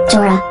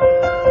 Dora.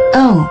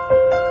 Oh.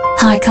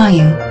 Hi,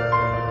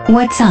 Caillou.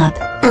 What's up?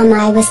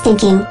 I was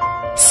thinking.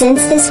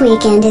 Since this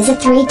weekend is a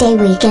 3-day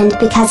weekend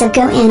because of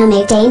Go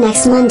Anime Day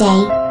next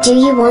Monday, do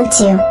you want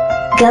to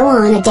go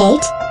on a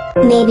date?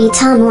 Maybe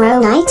tomorrow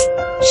night?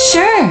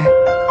 Sure.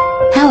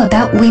 How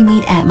about we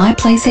meet at my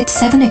place at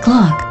 7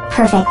 o'clock?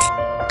 Perfect.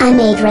 I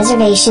made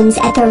reservations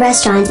at the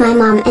restaurant my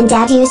mom and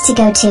dad used to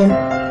go to.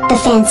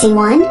 The fancy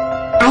one?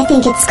 I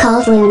think it's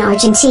called Lune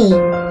Argentine.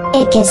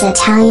 It gives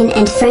Italian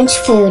and French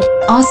food.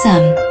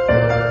 Awesome.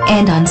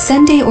 And on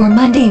Sunday or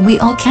Monday we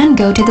all can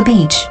go to the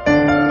beach.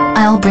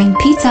 I'll bring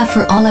pizza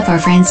for all of our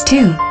friends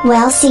too.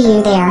 Well, see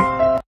you there.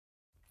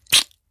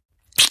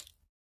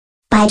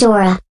 Bye,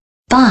 Dora.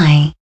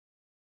 Bye.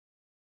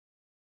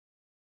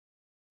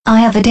 I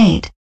have a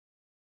date.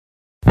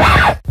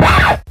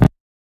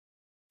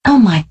 Oh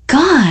my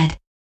god!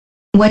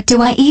 What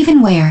do I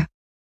even wear?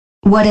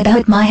 What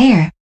about my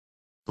hair?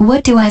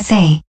 What do I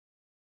say?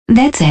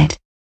 That's it.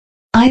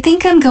 I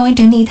think I'm going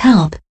to need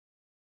help.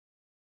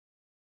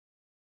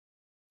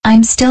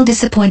 I'm still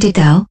disappointed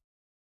though.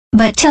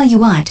 But tell you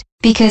what,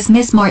 because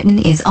Miss Martin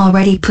is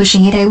already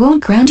pushing it, I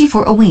won't ground you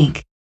for a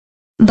week.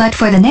 But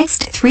for the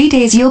next 3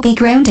 days you'll be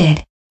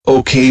grounded.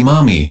 Okay,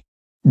 mommy.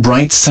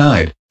 Bright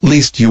side,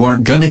 least you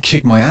aren't gonna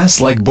kick my ass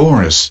like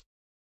Boris.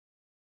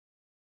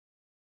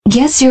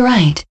 Guess you're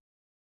right.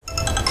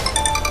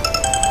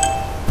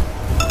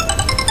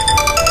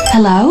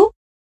 Hello?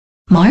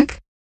 Mark?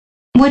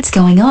 What's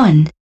going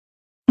on?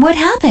 What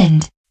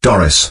happened?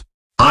 Doris,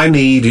 I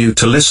need you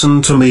to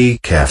listen to me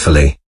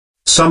carefully.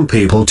 Some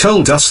people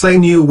told us they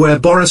knew where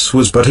Boris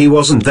was, but he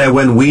wasn't there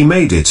when we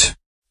made it.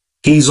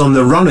 He's on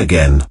the run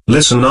again.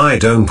 Listen, I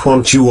don't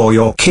want you or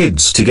your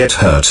kids to get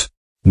hurt.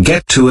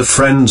 Get to a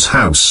friend's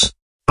house.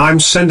 I'm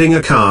sending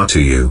a car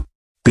to you.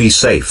 Be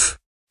safe.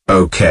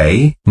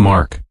 Okay?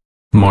 Mark,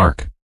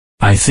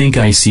 I think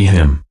I see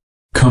him.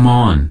 Come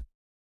on.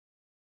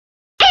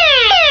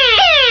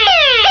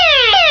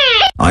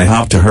 I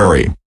have to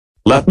hurry.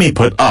 Let me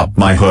put up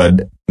my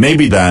hood,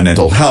 maybe then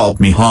it'll help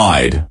me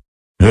hide.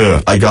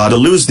 Ugh, I gotta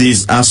lose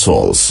these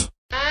assholes.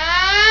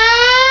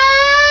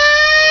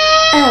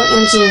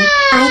 OMG,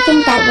 I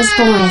think that was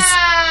Boris.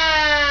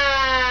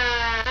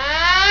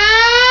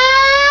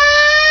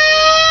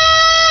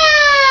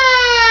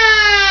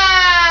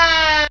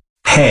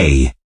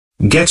 Hey!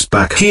 Get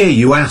back here,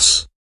 you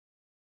ass!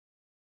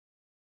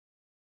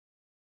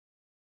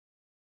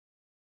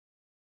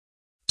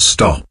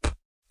 Stop.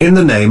 In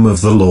the name of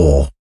the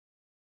law.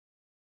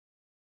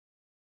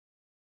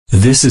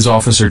 This is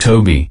Officer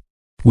Toby.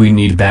 We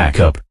need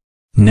backup.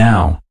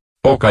 Now.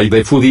 Okay,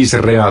 the food is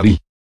ready.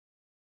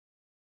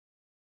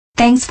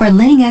 Thanks for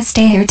letting us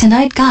stay here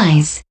tonight,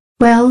 guys.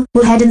 Well,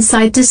 we'll head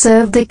inside to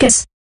serve the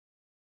guests.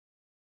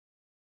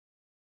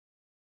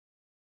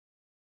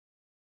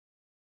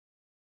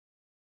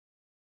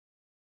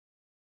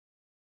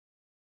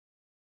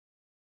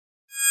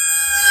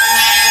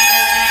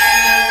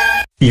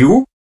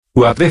 You?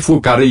 What the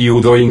fuck are you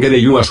doing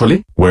you asshole?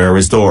 Where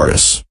is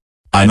Doris?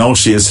 I know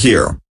she is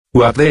here.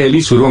 What the hell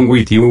is wrong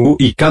with you?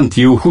 Can't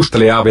you just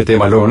leave it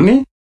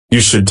alone? You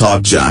should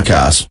talk,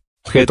 jackass.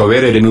 Get over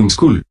it in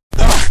school.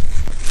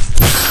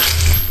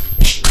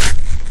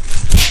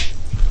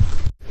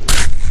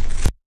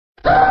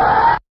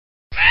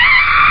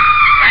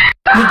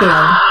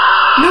 Miguel.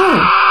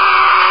 No.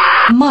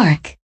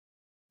 Mark.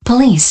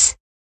 Police.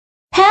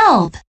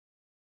 Help!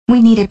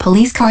 We need a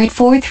police car at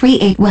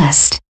 438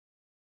 West.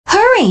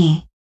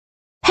 Hurry!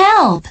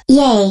 Help!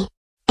 Yay!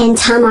 And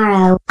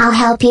tomorrow, I'll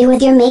help you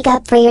with your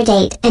makeup for your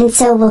date, and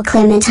so will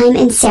Clementine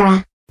and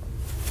Sarah.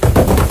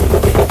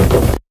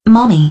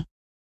 Mommy.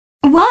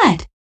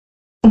 What?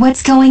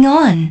 What's going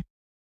on?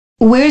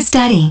 Where's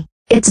Daddy?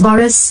 It's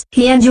Boris.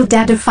 He and your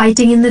dad are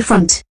fighting in the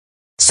front.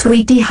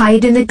 Sweetie,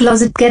 hide in the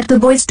closet. Get the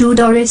boys too.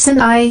 Doris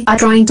and I are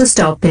trying to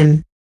stop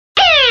him.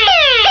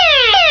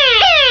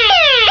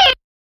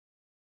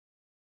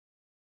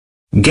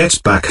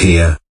 Get back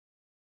here.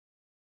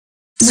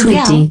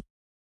 Sweetie. Yeah.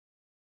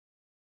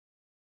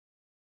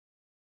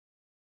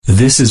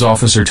 This is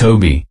Officer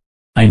Toby.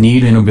 I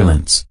need an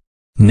ambulance.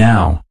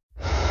 Now.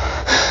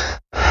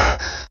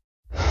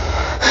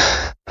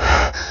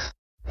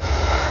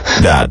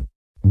 That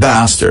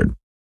bastard.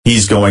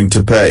 He's going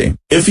to pay.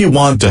 If you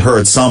want to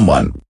hurt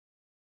someone,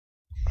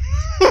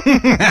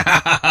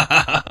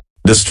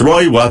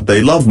 destroy what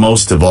they love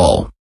most of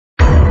all.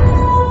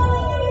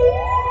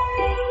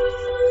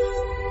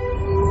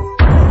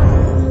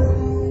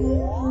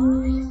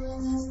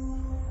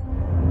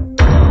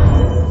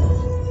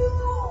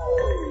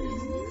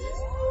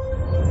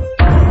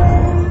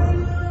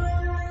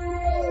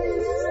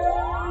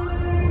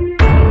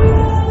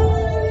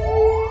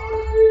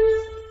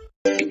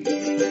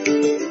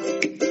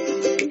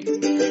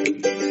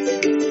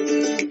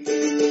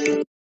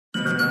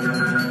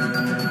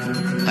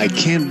 I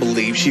can't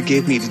believe she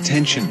gave me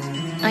detention.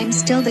 I'm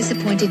still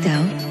disappointed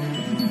though.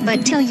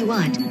 But tell you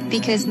what,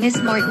 because Miss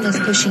Martin is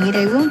pushing it,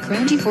 I won't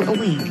ground you for a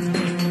week.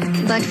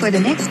 But for the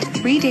next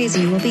 3 days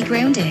you will be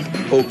grounded.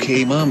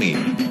 Okay, Mommy.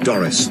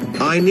 Doris,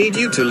 I need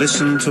you to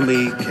listen to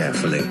me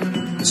carefully.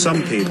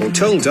 Some people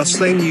told us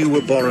they knew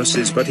were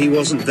Boris's, but he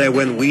wasn't there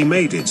when we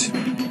made it.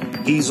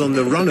 He's on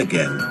the run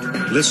again.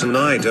 Listen,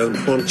 I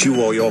don't want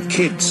you or your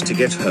kids to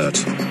get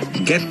hurt.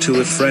 Get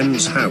to a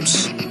friend's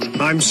house.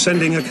 I'm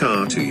sending a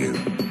car to you.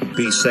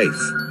 Be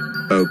safe.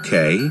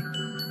 Okay?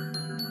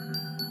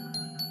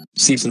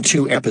 Season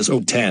 2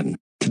 Episode 10.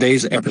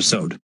 Today's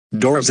episode,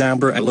 Doris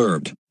Amber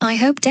Alert. I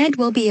hope Dad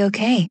will be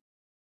okay.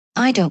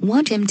 I don't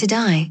want him to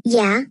die.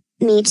 Yeah,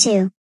 me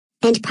too.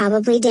 And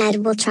probably Dad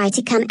will try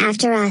to come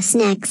after us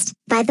next.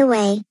 By the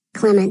way,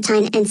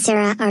 Clementine and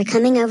Sarah are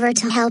coming over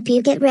to help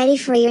you get ready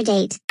for your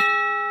date.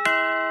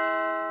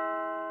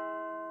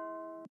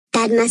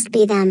 That must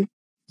be them.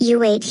 You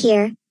wait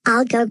here,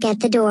 I'll go get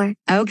the door.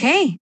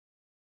 Okay.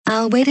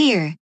 I'll wait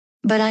here.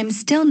 But I'm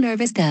still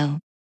nervous though.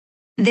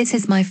 This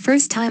is my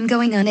first time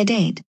going on a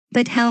date,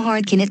 but how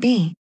hard can it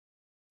be?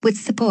 With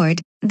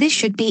support, this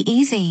should be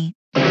easy.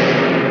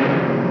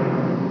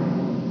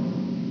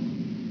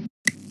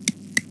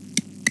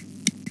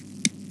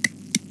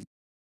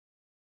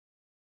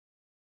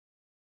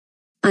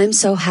 I'm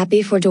so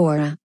happy for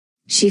Dora.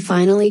 She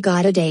finally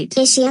got a date.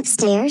 Is she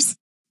upstairs?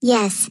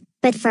 Yes,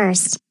 but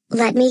first,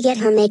 let me get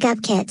her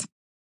makeup kit.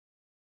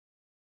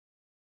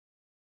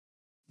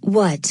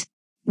 What?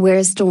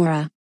 Where's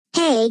Dora?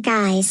 Hey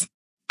guys.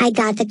 I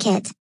got the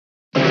kit.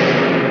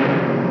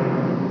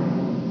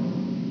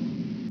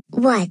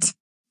 What?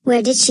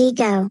 Where did she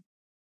go?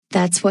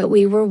 That's what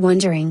we were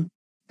wondering.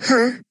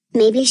 Huh,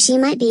 maybe she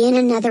might be in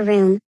another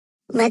room.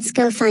 Let's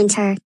go find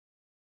her.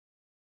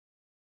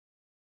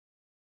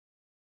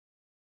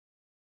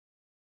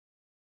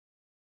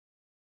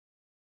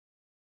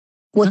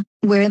 What?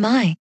 Where am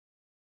I?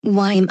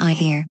 Why am I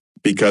here?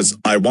 Because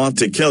I want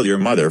to kill your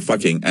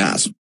motherfucking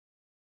ass.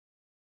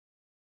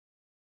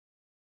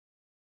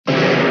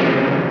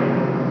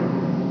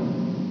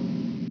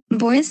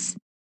 Boris?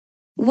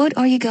 What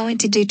are you going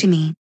to do to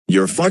me?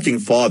 Your fucking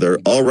father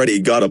already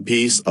got a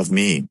piece of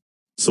me.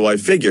 So I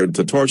figured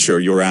to torture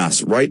your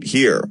ass right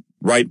here,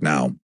 right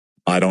now.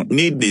 I don't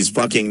need these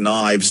fucking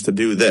knives to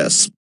do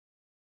this.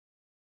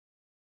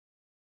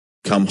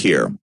 Come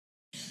here.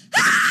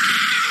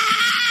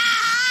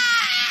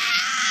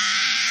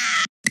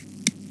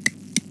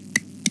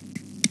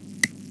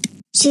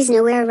 She's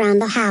nowhere around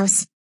the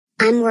house.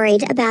 I'm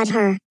worried about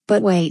her.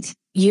 But wait,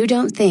 you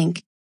don't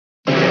think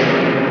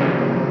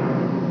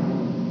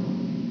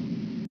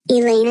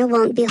Elena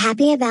won't be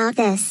happy about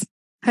this.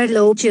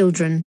 Hello,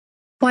 children.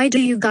 Why do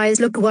you guys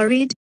look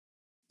worried?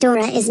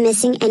 Dora is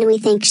missing and we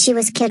think she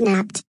was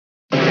kidnapped.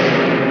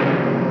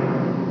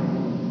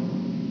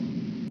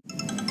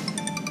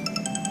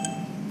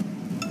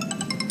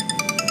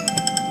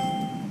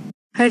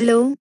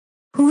 Hello?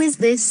 Who is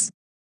this?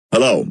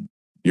 Hello.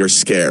 You're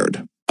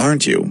scared,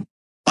 aren't you?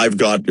 I've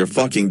got your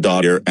fucking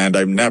daughter and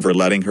I'm never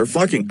letting her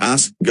fucking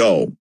ass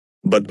go.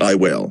 But I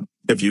will,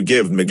 if you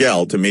give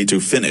Miguel to me to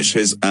finish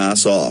his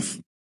ass off.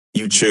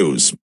 You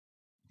choose.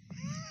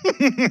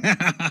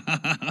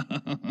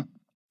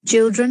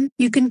 Children,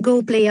 you can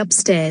go play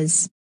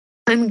upstairs.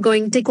 I'm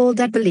going to call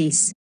the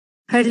police.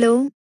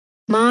 Hello?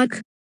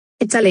 Mark?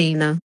 It's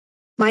Elena.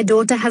 My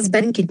daughter has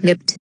been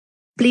kidnapped.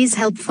 Please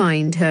help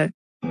find her.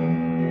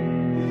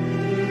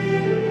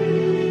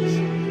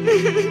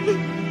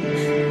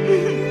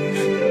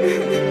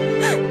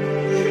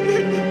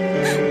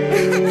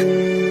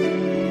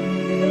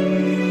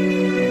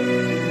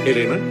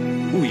 Elena,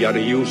 hoe are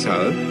you,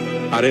 sir?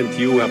 Aren't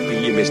you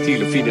happy me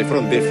still fine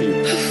from the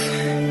film?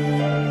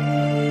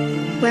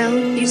 Well,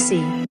 you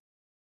see.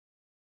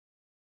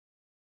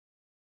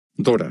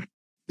 Dora.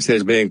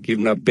 Says ben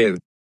kidnapped.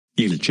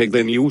 Il check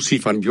the news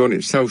if I'm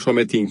honest how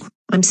something.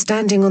 I'm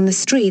standing on the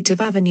street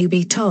of Avenue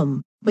B,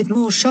 Tom, with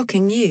more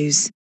shocking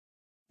news.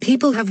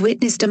 People have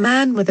witnessed a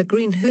man with a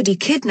green hoodie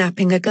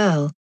kidnapping a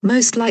girl,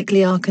 most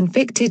likely our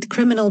convicted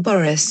criminal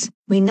Boris.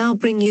 We now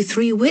bring you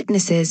 3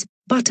 witnesses,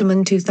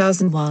 Butterman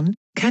 2001,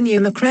 Kanye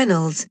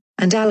McReynolds,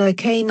 and Ally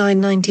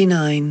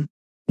K999.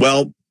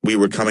 Well, we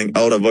were coming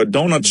out of a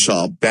donut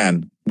shop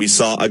then. We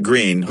saw a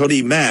green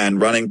hoodie man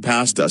running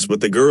past us with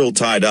the girl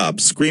tied up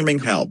screaming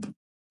help.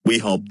 We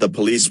hope the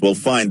police will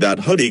find that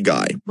hoodie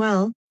guy.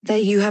 Well, there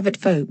you have it,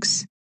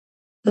 folks.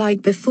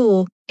 Like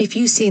before, if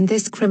you seen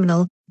this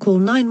criminal, call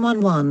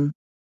 911.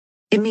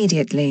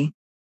 Immediately.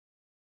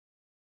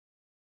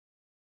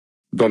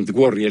 Don't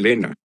worry,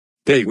 Elena.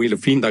 They will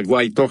find a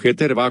way to get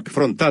her back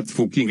from that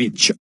fucking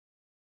witch.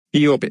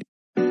 Iope.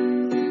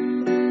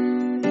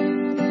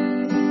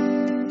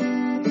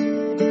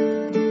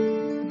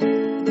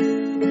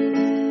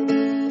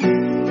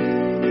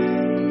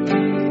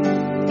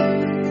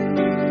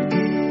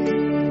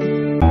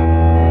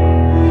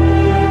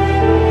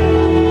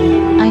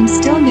 I'm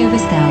still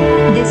nervous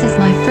though. This is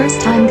my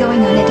first time going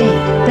on a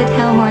date, but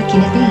how hard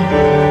can it be?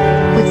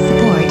 With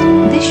support,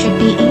 this should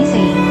be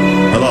easy.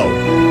 Hello.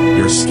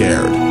 You're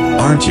scared,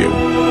 aren't you?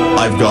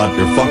 I've got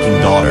your fucking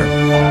daughter.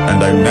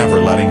 And I'm never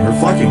letting her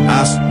fucking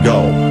ass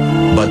go.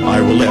 But I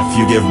will if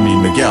you give me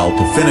Miguel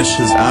to finish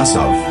his ass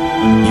off.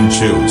 You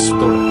choose.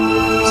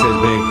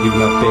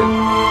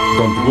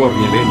 Don't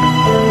worry,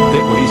 Elena.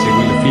 Doris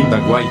will find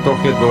a way to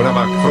get Dora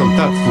back from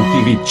that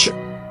fucking bitch.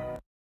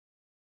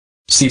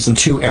 Season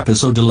 2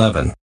 Episode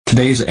 11.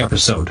 Today's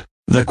episode,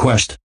 The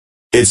Quest.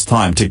 It's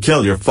time to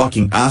kill your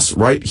fucking ass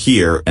right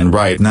here and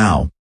right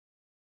now.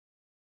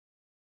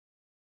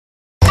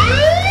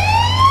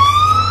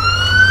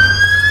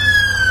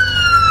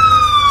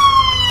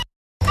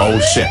 Oh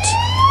shit.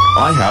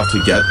 I have to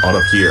get out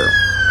of here.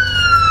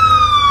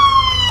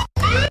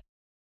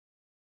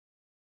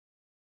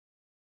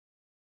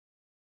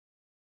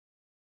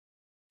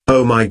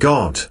 Oh my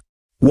god.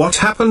 What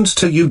happened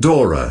to you,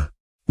 Dora?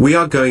 We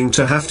are going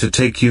to have to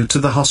take you to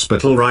the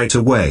hospital right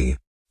away.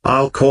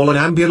 I'll call an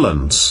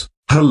ambulance.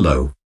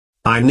 Hello.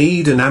 I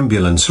need an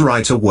ambulance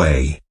right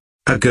away.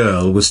 A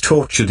girl was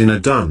tortured in a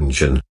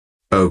dungeon.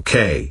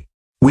 Okay.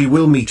 We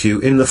will meet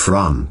you in the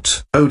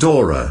front. Oh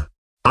Dora.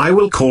 I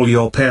will call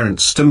your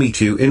parents to meet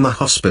you in the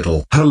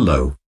hospital.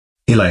 Hello.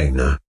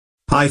 Elena.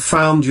 I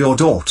found your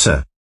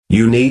daughter.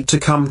 You need to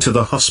come to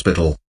the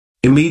hospital.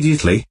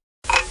 Immediately.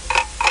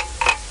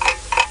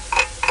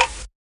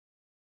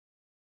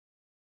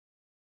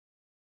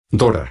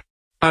 Dora.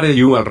 Are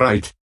you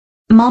alright?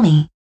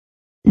 Mommy.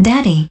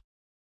 Daddy.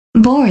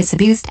 Boris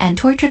abused and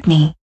tortured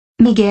me.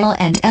 Miguel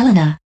and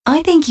Elena,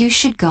 I think you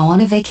should go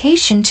on a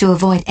vacation to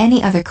avoid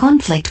any other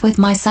conflict with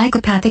my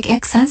psychopathic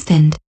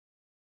ex-husband.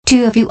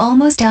 2 of you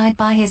almost died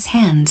by his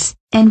hands,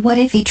 and what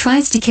if he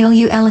tries to kill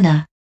you,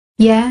 Elena?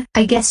 Yeah,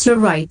 I guess you're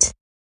right.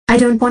 I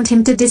don't want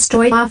him to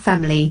destroy our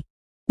family.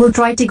 We'll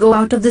try to go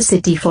out of the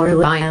city for a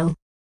while.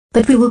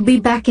 But we will be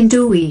back in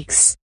 2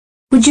 weeks.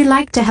 Would you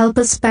like to help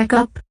us pack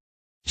up?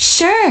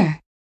 Sure.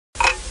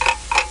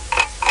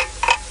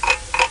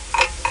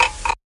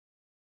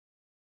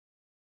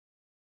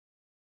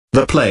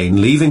 The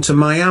plane leaving to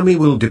Miami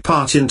will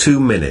depart in 2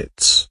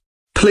 minutes.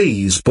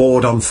 Please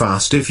board on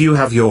fast if you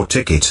have your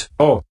ticket.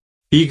 Oh,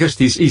 I guess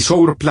this is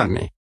our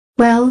plan.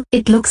 Well,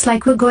 it looks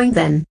like we're going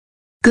then.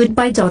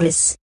 Goodbye,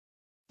 Doris.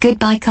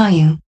 Goodbye,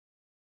 Caillou.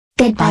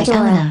 Goodbye, Dora.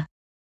 Elena.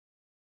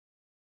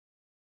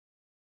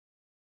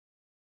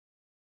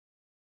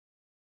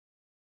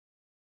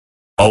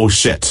 Oh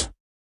shit.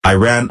 I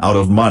ran out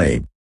of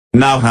money.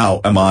 Now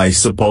how am I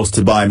supposed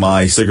to buy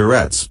my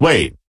cigarettes?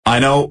 Wait, I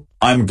know,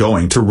 I'm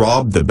going to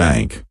rob the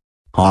bank.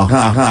 Ha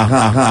ha ha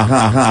ha ha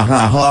ha ha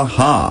ha ha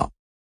ha.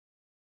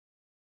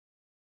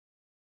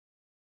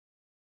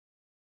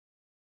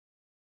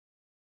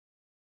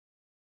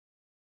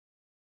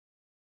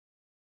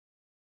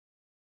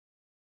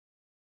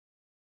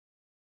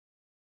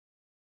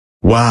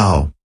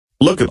 Wow.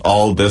 Look at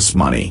all this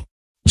money.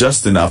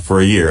 Just enough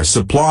for a year's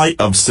supply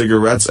of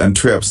cigarettes and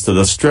trips to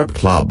the strip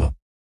club.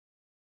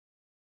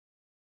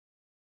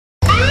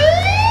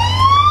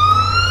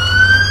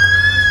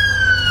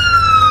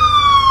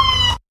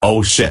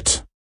 Oh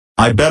shit.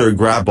 I better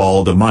grab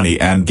all the money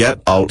and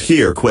get out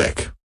here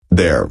quick.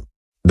 There.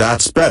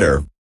 That's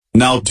better.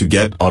 Now to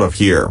get out of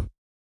here.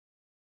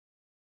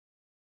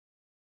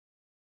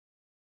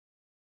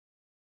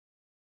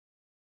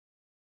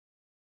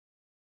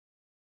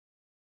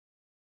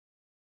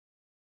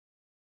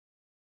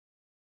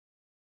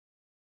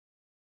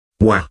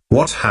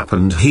 What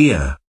happened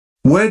here?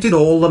 Where did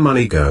all the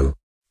money go?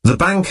 The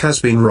bank has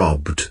been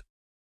robbed.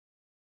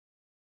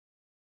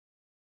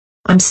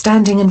 I'm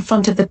standing in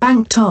front of the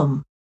bank,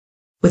 Tom.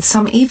 With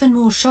some even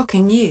more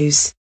shocking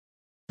news.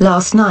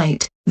 Last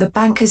night, the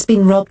bank has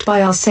been robbed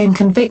by our same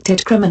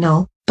convicted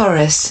criminal,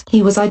 Doris.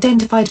 He was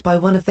identified by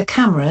one of the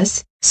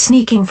cameras,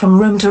 sneaking from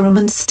room to room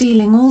and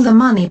stealing all the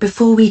money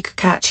before we could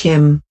catch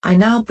him. I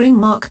now bring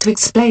Mark to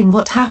explain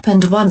what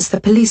happened once the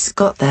police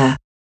got there.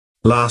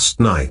 Last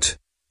night,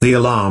 the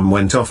alarm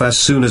went off as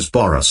soon as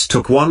Boris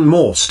took one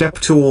more step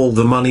to all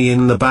the money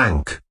in the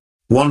bank.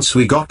 Once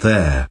we got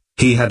there,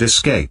 he had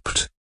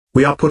escaped.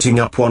 We are putting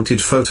up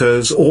wanted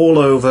photos all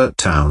over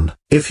town.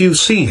 If you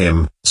see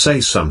him,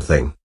 say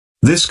something.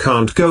 This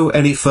can't go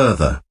any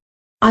further.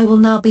 I will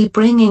now be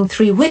bringing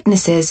 3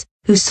 witnesses,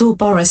 who saw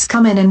Boris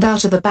come in and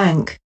out of the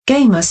bank,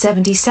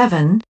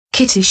 Gamer77,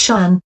 Kitty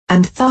Shan,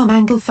 and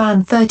Tharmangle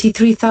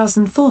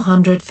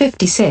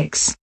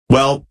 33456.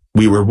 Well,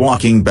 we were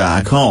walking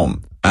back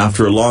home,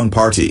 after a long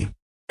party.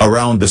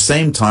 Around the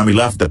same time we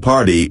left the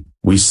party,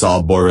 we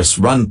saw Boris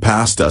run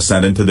past us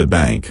and into the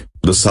bank.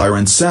 The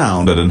siren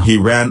sounded and he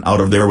ran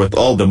out of there with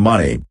all the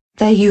money.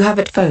 There you have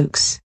it,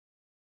 folks.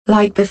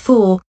 Like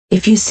before,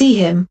 if you see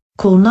him,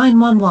 call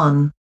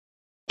 911.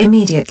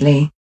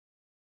 Immediately.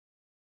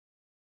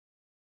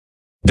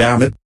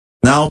 Damn it.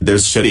 Now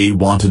there's shitty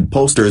wanted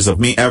posters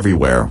of me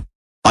everywhere.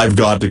 I've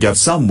got to get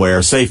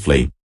somewhere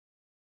safely.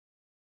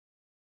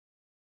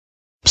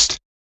 Psst.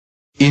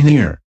 In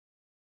here.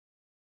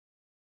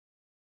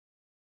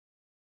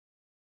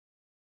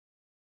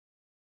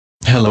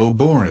 Hello,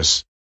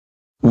 Boris.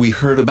 We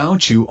heard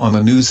about you on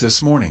the news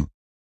this morning.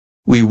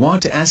 We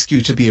want to ask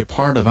you to be a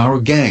part of our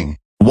gang.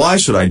 Why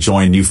should I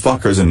join you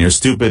fuckers in your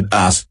stupid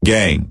ass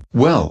gang?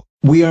 Well,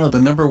 we are the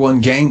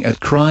 #1 gang at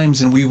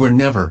crimes and we were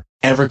never,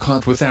 ever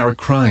caught with our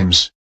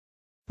crimes.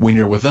 When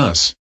you're with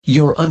us,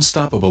 you're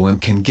unstoppable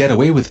and can get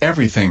away with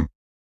everything.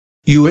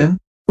 You in?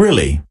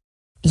 Really?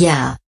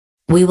 Yeah.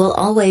 We will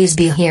always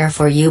be here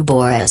for you,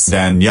 Boris.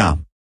 Then yeah.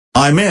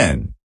 I'm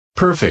in.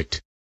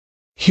 Perfect.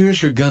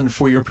 Here's your gun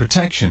for your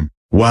protection.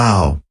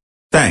 Wow.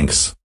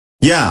 Thanks.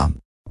 Yeah.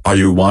 Are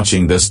you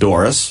watching this,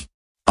 Doris?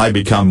 I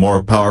become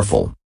more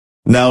powerful.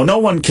 Now no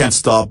one can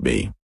stop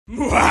me.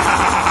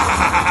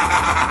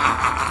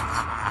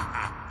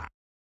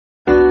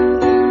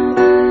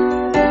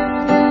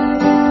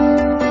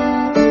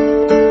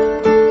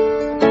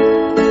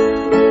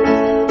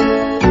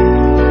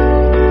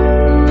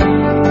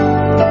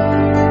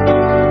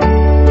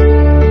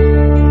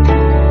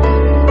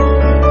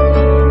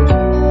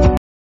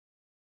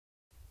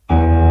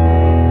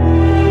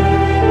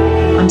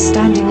 I'm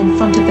standing in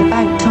front of the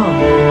bank, Tom,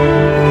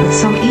 with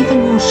some even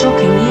more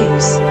shocking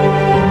news.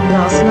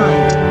 Last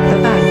night, the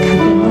bank had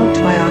been robbed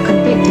by our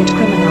convicted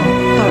criminal,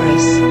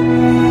 Doris.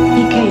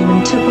 He came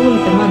and took all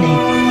of the money.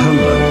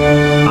 Hello.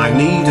 I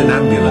need an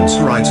ambulance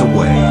right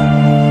away.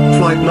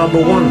 Flight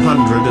number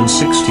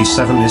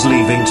 167 is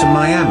leaving to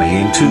Miami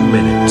in 2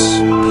 minutes.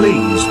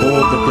 Please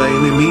board the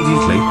plane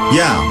immediately.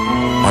 Yeah.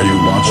 Are you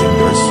watching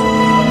this?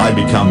 I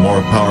become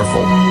more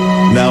powerful.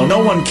 Now no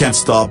one can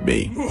stop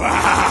me.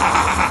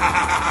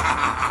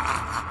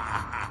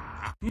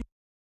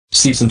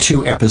 Season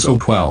 2 Episode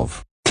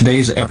 12.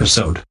 Today's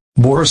episode,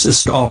 Boris'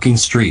 stalking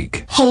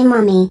streak. Hey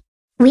mommy.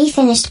 We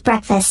finished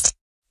breakfast.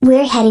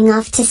 We're heading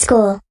off to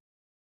school.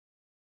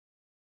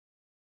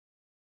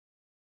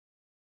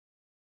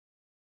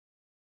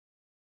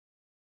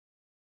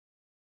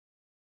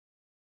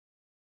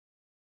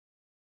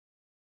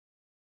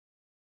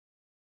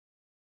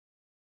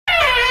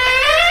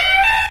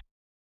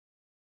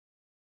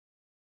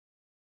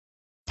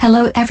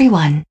 Hello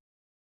everyone.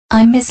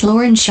 I'm Miss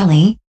Lauren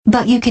Shelley,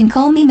 but you can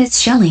call me Miss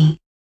Shelley.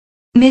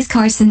 Miss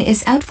Carson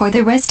is out for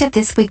the rest of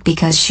this week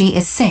because she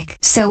is sick,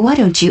 so why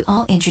don't you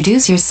all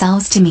introduce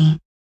yourselves to me?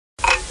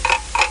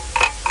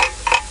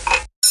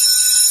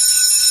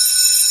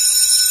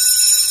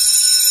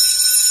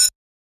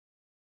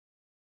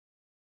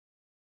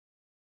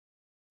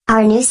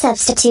 Our new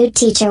substitute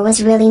teacher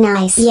was really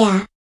nice.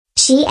 Yeah.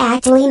 She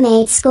actually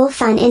made school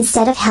fun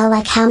instead of hell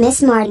like how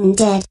Miss Martin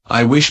did.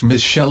 I wish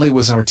Miss Shelley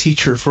was our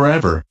teacher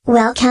forever.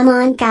 Well, come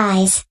on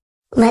guys.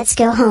 Let's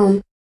go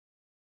home.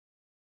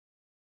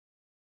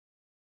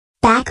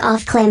 Back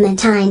off,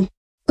 Clementine.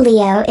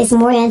 Leo is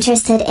more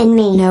interested in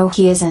me. No,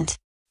 he isn't.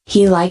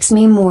 He likes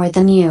me more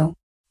than you.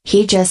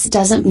 He just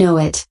doesn't know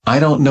it. I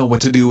don't know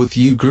what to do with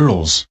you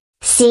girls.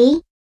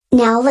 See?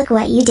 Now look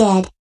what you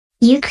did.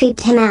 You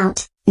creeped him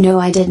out. No,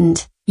 I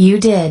didn't.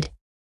 You did.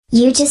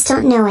 You just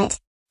don't know it.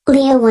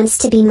 Leo wants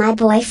to be my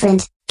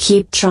boyfriend.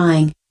 Keep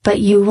trying, but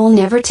you will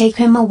never take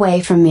him away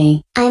from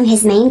me. I'm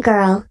his main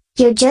girl.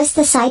 You're just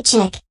the side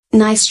chick.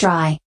 Nice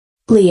try.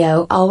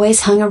 Leo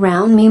always hung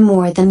around me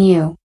more than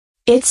you.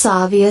 It's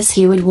obvious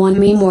he would want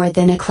me more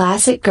than a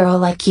classic girl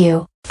like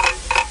you.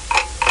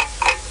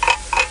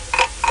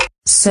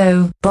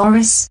 So,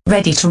 Boris,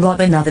 ready to rob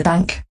another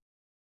bank?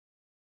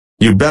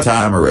 You bet,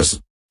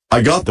 Amaris.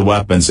 I got the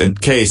weapons in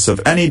case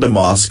of any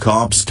Damas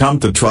cops come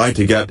to try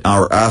to get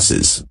our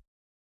asses.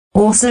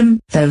 Awesome,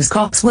 those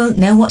cops won't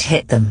know what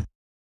hit them.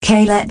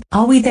 Caleb,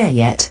 are we there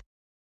yet?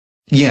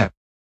 Yeah.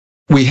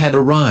 We had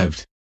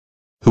arrived.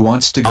 Who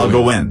wants to go? I'll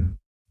go in.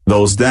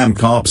 Those damn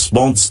cops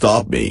won't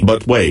stop me.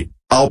 But wait,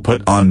 I'll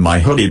put on my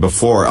hoodie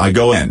before I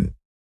go in.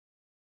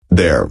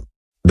 There.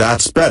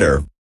 That's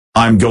better.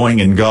 I'm going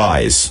in,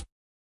 guys.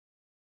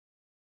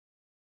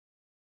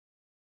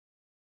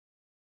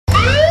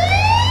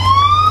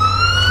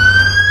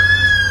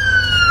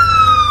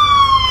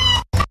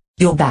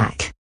 You're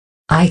back.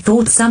 I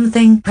thought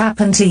something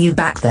happened to you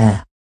back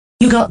there.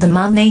 You got the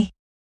money?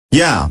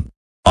 Yeah,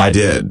 I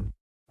did.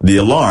 The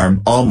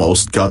alarm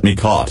almost got me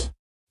caught.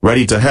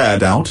 Ready to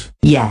head out?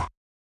 Yeah.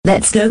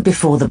 Let's go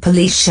before the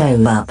police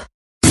show up.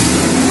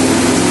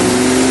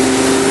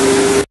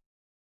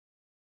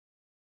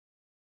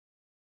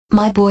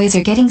 My boys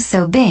are getting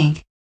so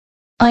big.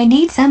 I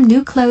need some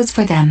new clothes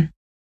for them.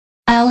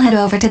 I'll head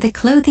over to the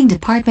clothing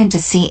department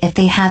to see if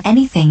they have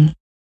anything.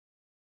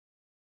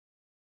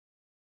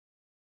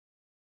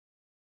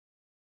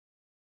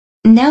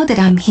 Now that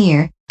I'm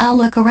here, I'll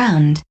look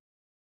around.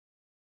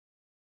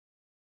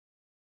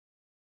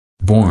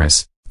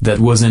 Boris, that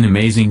was an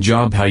amazing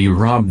job how you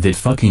robbed that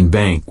fucking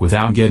bank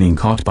without getting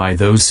caught by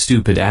those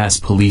stupid ass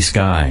police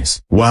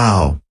guys.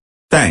 Wow.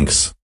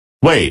 Thanks.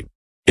 Wait,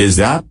 is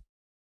that?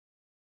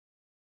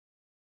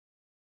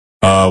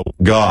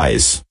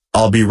 Guys,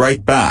 I'll be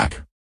right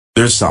back.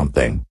 There's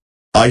something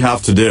I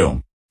have to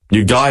do.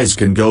 You guys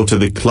can go to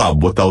the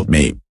club without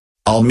me.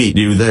 I'll meet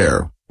you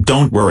there,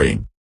 don't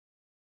worry.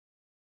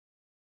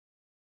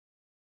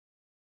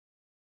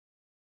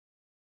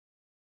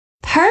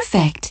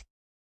 Perfect.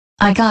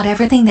 I got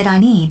everything that I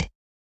need.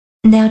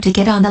 Now to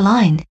get on the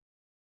line.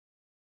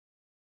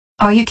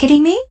 Are you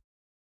kidding me?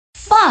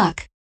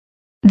 Fuck!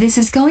 This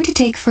is going to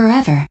take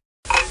forever.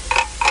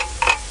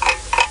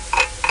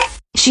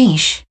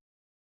 Sheesh.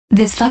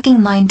 This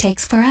fucking line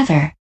takes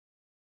forever.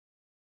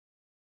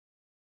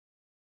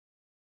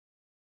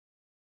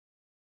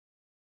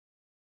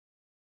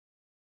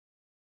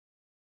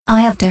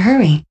 I have to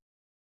hurry.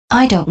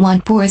 I don't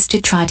want Boris to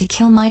try to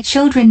kill my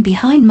children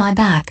behind my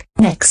back.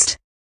 Next.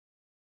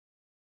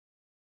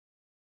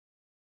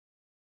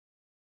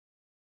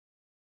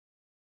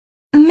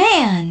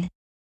 Man!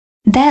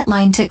 That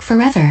line took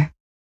forever.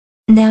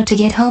 Now to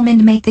get home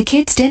and make the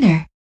kids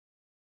dinner.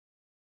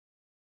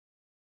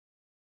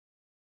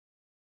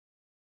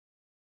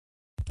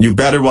 You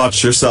better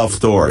watch yourself,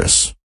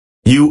 Doris.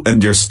 You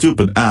and your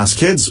stupid ass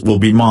kids will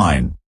be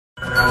mine.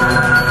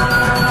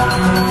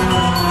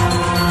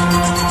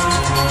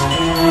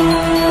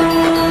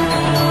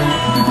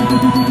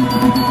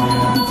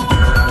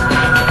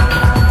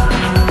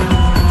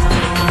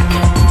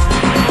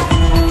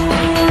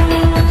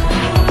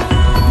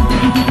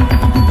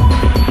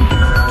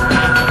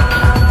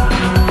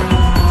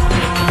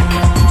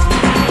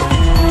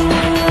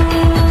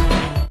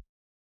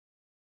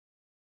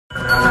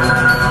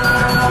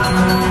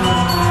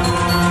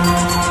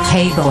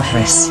 Hey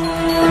Boris.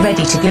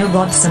 Ready to go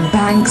rob some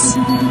banks?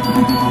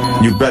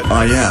 You bet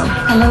I am.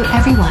 Hello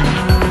everyone.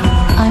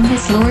 I'm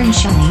Miss Lauren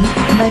Shelley,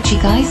 but you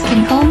guys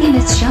can call me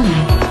Miss Shelley.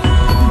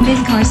 Miss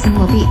Carson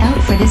will be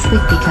out for this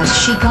week because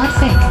she got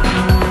sick.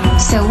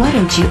 So why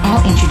don't you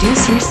all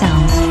introduce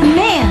yourselves?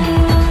 Man!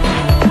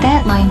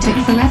 That line took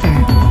forever.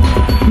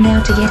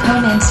 Now to get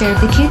home and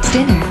serve the kids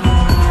dinner.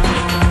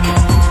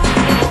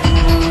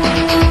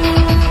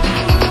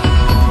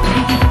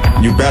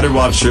 You better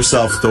watch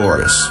yourself,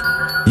 Doris.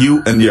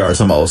 You and the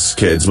Artemis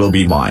kids will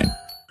be mine.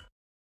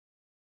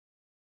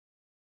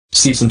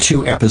 Season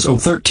 2 Episode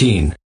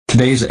 13.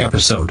 Today's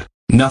episode,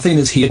 Nothing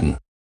is Hidden.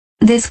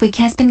 This week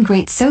has been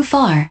great so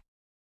far.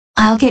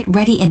 I'll get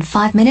ready in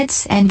 5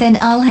 minutes and then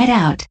I'll head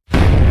out.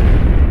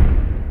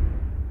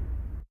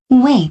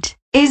 Wait,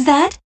 is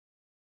that?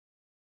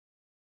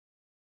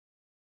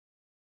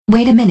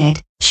 Wait a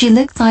minute, she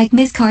looks like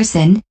Miss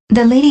Carson,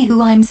 the lady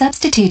who I'm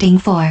substituting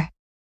for.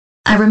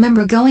 I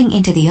remember going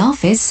into the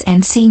office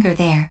and seeing her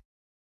there.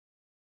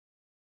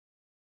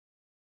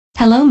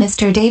 Hello,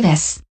 Mr.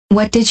 Davis.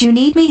 What did you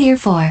need me here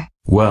for?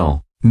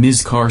 Well,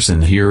 Ms.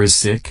 Carson here is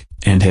sick,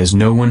 and has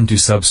no one to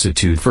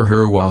substitute for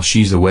her while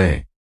she's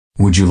away.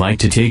 Would you like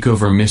to take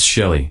over Miss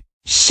Shelley?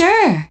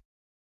 Sure.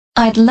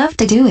 I'd love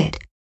to do it.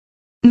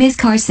 Miss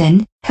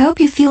Carson, hope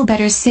you feel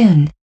better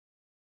soon.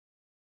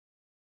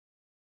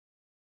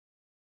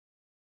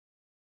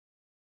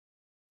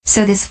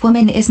 So this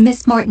woman is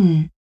Miss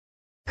Martin.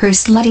 Her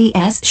slutty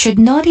ass should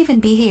not even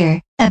be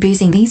here,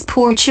 abusing these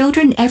poor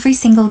children every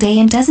single day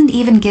and doesn't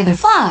even give a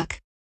fuck.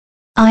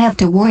 I have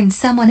to warn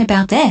someone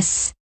about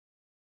this.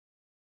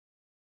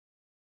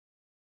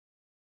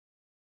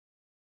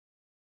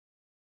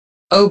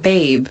 Oh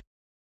babe.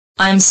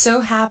 I'm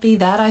so happy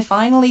that I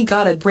finally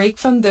got a break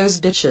from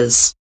those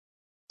bitches.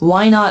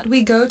 Why not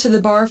we go to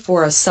the bar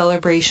for a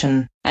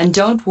celebration? And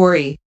don't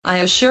worry, I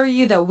assure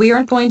you that we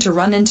aren't going to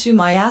run into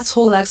my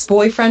asshole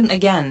ex-boyfriend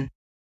again.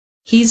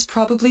 He's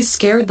probably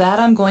scared that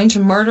I'm going to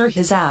murder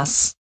his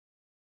ass.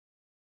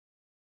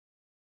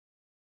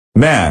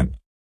 Man,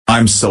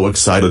 I'm so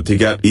excited to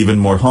get even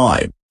more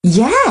high.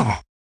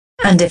 Yeah.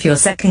 And if your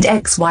second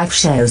ex-wife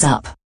shows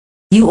up,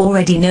 you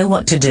already know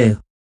what to do.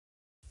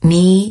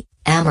 Me,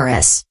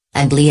 Amaris,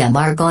 and Liam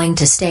are going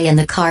to stay in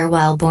the car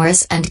while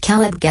Boris and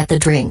Caleb get the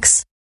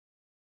drinks.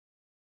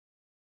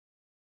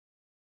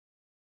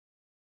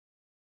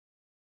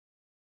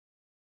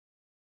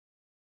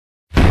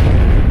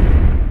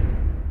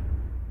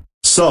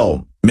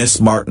 So, Miss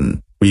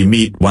Martin, we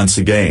meet once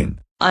again.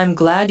 I'm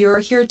glad you're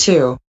here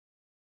too.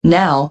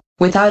 Now,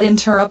 without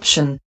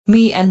interruption,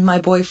 me and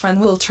my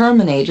boyfriend will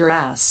terminate your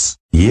ass.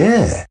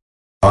 Yeah.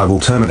 I will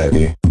terminate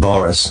you.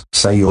 Boris,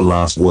 say your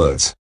last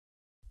words.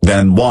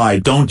 Then why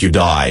don't you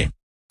die?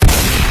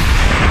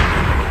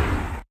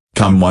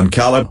 Come on,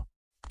 Caleb.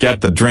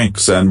 Get the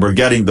drinks and we're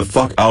getting the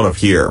fuck out of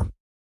here.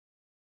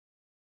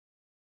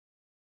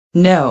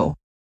 No.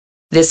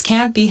 This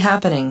can't be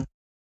happening.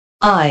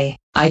 I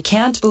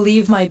can't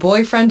believe my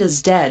boyfriend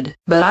is dead,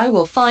 but I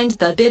will find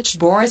that bitch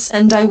Boris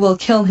and I will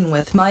kill him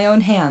with my own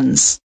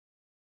hands.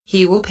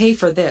 He will pay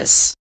for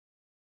this.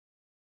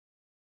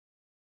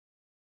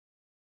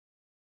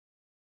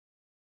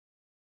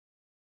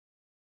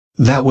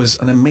 That was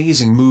an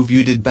amazing move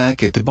you did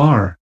back at the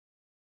bar.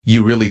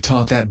 You really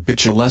taught that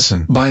bitch a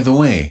lesson. By the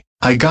way,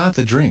 I got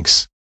the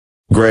drinks.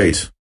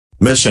 Great.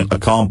 Mission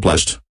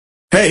accomplished.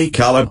 Hey,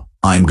 Caleb,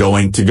 I'm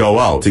going to go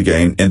out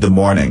again in the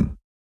morning.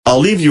 I'll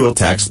leave you a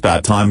text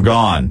that I'm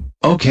gone.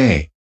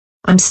 Okay.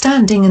 I'm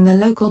standing in the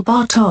local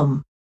bar,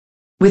 Tom,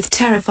 with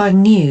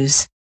terrifying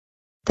news.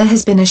 There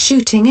has been a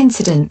shooting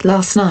incident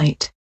last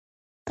night.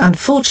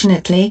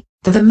 Unfortunately,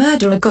 the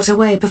murderer got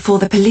away before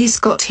the police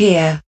got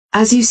here.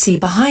 As you see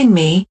behind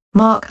me,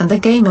 Mark and the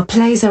gamer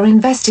players are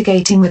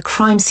investigating the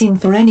crime scene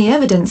for any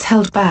evidence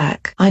held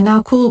back. I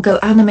now call Go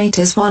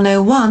Animators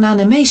 101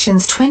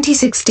 Animations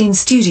 2016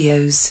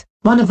 Studios.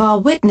 one of our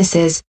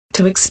witnesses,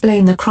 to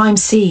explain the crime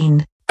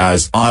scene.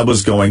 As I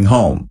was going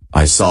home,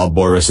 I saw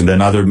Boris and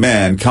another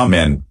man come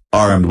in,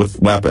 armed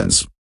with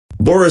weapons.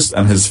 Boris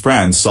and his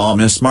friend saw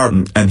Miss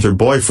Martin and her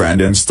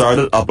boyfriend and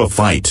started up a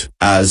fight.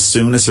 As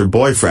soon as her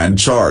boyfriend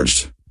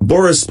charged,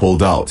 Boris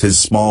pulled out his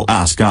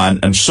small-ass gun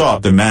and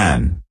shot the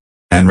man,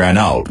 and ran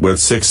out with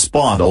 6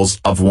 bottles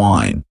of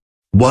wine.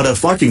 What a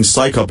fucking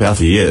psychopath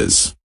he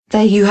is.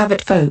 There you have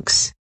it,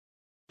 folks.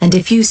 And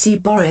if you see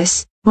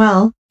Boris,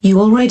 well, you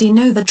already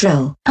know the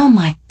drill. Oh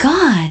my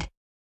god!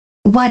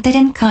 Why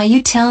didn't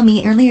Caillou tell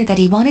me earlier that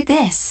he wanted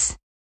this?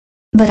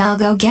 But I'll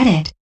go get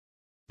it.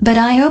 But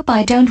I hope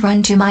I don't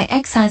run to my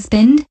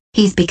ex-husband,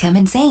 he's become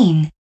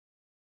insane.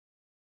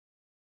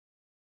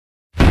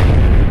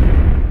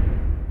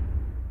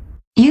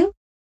 You?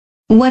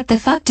 What the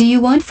fuck do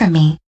you want from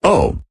me?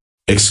 Oh,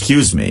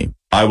 excuse me,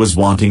 I was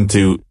wanting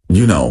to,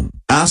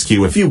 ask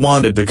you if you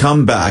wanted to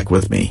come back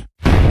with me.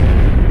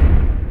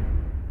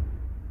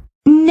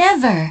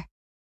 Never!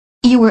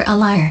 You were a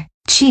liar,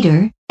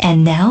 cheater,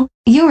 and now,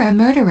 you're a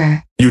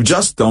murderer. You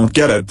just don't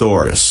get it,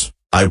 Doris.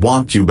 I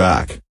want you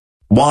back.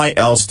 Why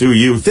else do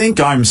you think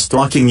I'm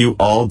stalking you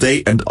all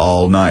day and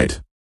all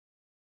night?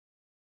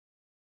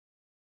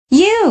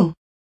 You!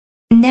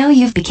 Now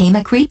you've become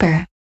a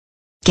creeper.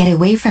 Get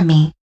away from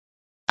me.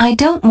 I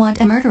don't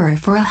want a murderer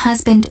for a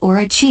husband or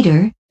a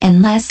cheater,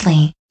 and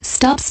lastly,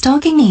 stop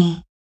stalking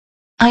me.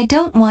 I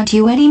don't want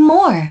you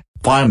anymore.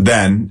 Fine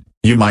then,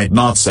 you might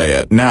not say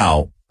it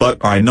now,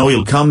 but I know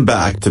you'll come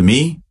back to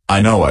me,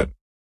 I know it.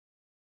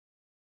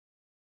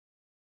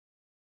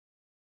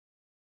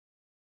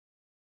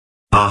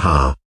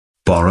 Aha.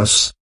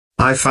 Boris,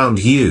 I found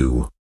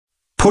you.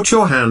 Put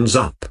your hands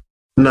up.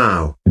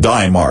 Now.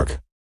 Die, Mark.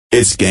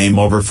 It's game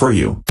over for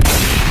you.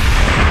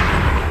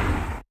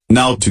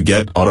 Now to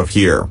get out of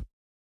here.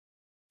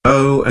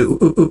 Oh.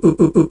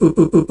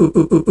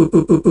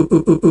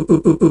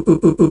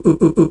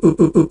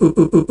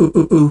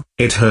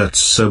 It hurts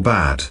so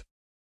bad.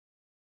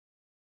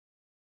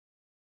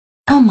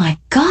 Oh my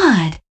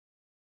god.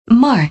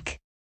 Mark.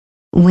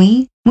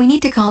 We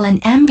need to call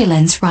an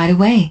ambulance right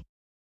away.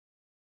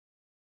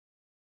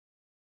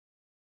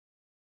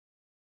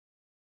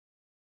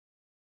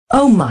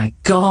 Oh my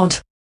god.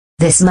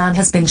 This man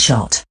has been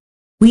shot.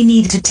 We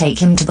need to take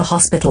him to the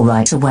hospital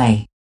right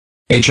away.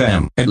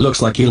 HM, it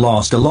looks like he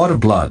lost a lot of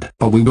blood,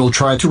 but we will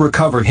try to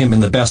recover him in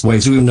the best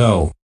ways you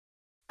know.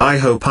 I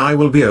hope I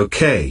will be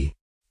okay.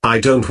 I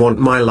don't want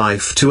my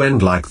life to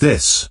end like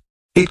this.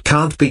 It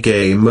can't be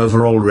game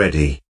over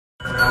already.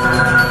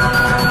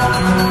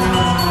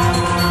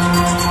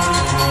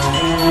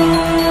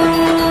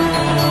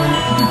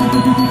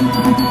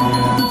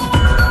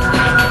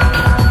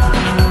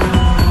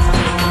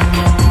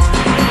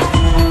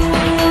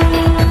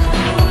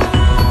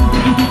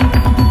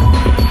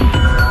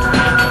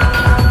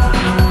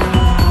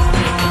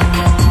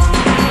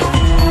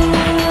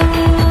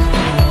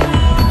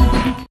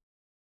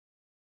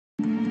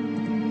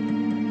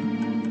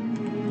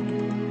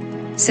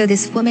 So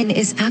this woman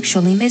is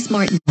actually Miss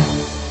Martin.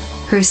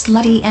 Her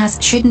slutty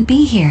ass shouldn't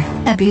be here,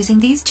 abusing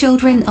these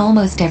children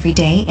almost every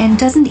day and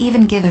doesn't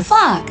even give a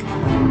fuck.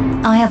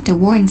 I have to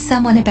warn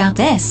someone about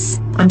this.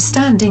 I'm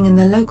standing in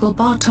the local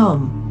bar,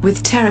 Tom,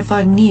 with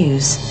terrifying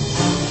news.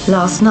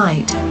 Last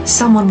night,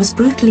 someone was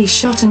brutally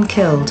shot and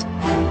killed.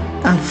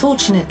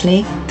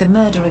 Unfortunately, the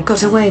murderer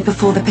got away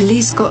before the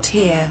police got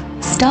here.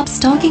 Stop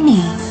stalking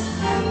me.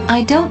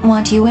 I don't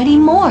want you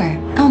anymore.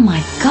 Oh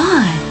my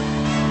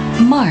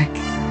god. Mark.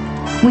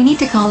 We need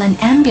to call an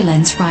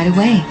ambulance right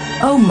away.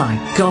 Oh my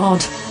god.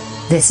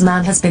 This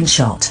man has been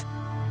shot.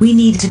 We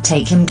need to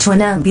take him to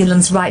an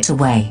ambulance right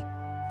away.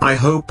 I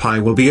hope I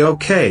will be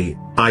okay.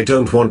 I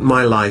don't want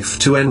my life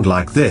to end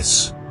like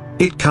this.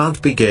 It can't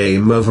be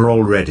game over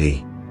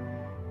already.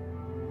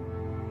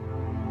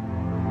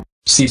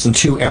 Season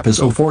 2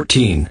 Episode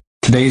 14.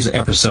 Today's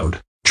episode.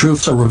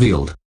 Truths are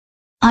revealed.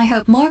 I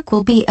hope Mark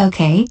will be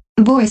okay.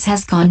 Boris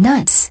has gone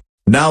nuts.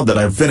 Now that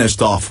I've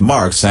finished off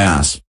Mark's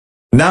ass,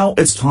 now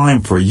it's time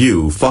for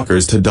you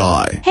fuckers to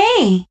die.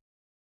 Hey!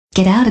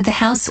 Get out of the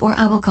house or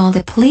I will call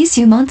the police,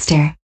 you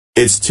monster.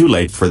 It's too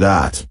late for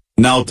that.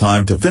 Now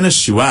time to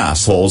finish you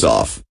assholes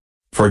off.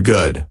 For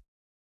good.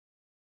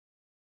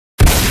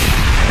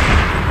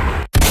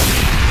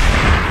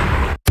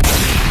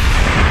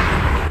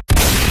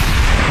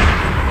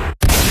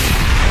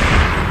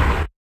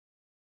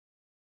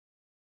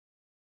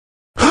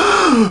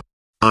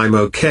 I'm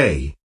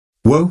okay.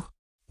 Whoa.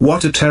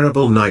 What a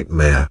terrible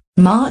nightmare.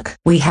 Mark,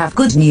 we have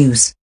good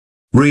news.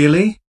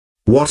 Really?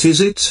 What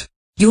is it?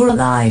 You're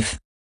alive.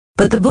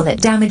 But the bullet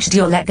damaged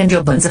your leg and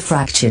your bones are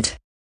fractured.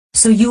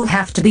 So you'll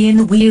have to be in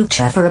a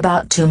wheelchair for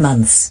about 2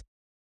 months.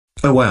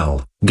 Oh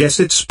well, guess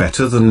it's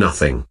better than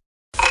nothing.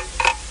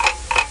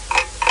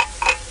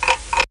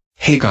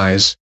 Hey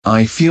guys,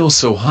 I feel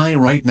so high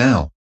right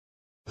now.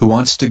 Who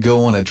wants to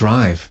go on a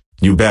drive?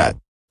 You bet.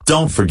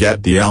 Don't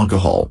forget the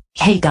alcohol.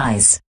 Hey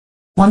guys.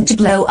 Want to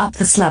blow up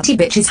the slutty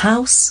bitch's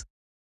house?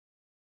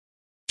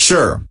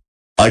 Sure.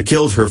 I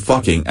killed her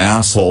fucking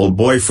asshole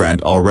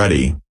boyfriend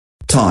already.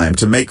 Time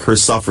to make her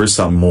suffer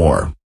some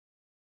more.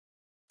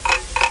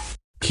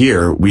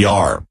 Here we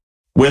are.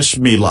 Wish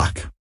me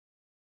luck.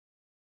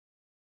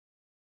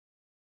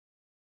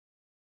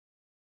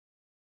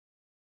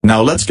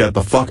 Now let's get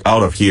the fuck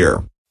out of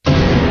here.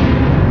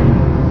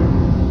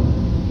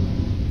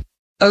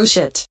 Oh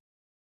shit.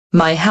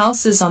 My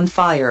house is on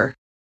fire.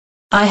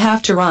 I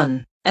have to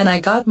run, and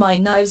I got my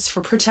knives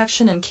for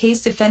protection in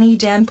case if any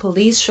damn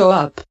police show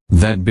up.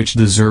 That bitch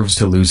deserves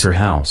to lose her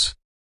house.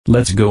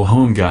 Let's go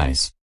home,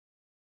 guys.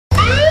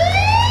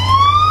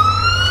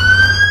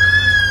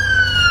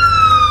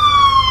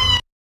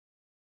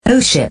 Oh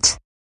shit.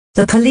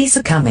 The police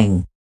are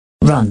coming.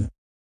 Run.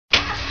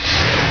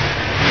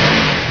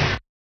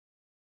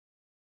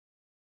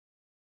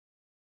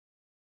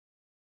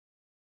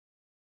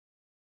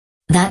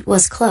 That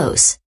was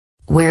close.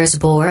 Where's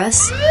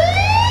Boris?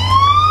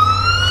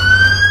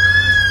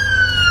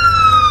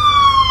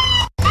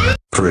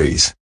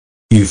 Freeze.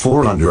 You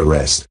four are under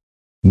arrest.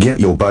 Get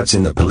your butts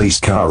in the police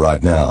car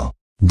right now.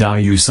 Die,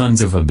 you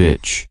sons of a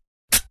bitch.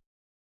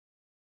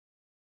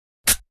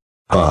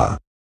 Ah.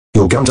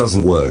 Your gun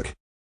doesn't work.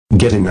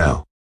 Get in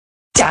now.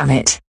 Damn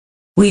it.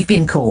 We've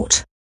been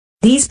caught.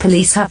 These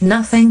police have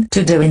nothing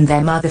to do in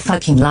their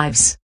motherfucking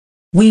lives.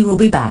 We will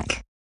be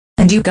back.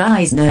 And you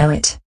guys know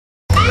it.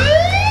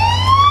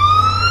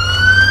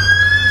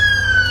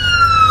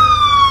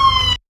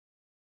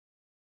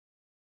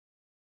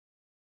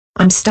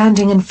 I'm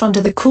standing in front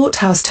of the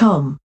courthouse,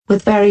 Tom,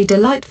 with very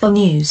delightful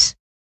news.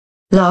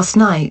 Last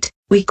night,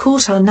 we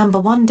caught our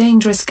 #1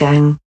 dangerous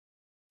gang.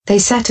 They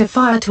set a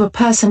fire to a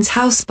person's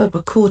house but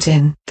were caught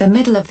in the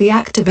middle of the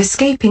act of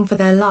escaping for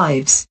their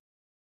lives.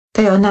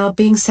 They are now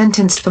being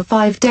sentenced for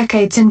 5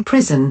 decades in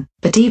prison,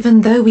 but even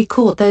though we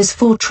caught those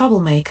 4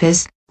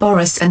 troublemakers,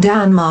 Boris and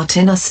Anne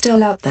Martin are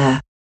still out there.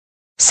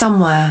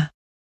 Somewhere.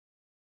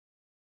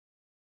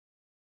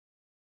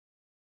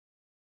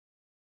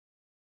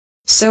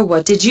 So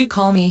what did you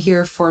call me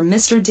here for,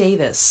 Mr.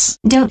 Davis?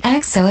 Don't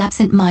act so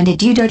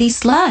absent-minded, you dirty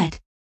slut.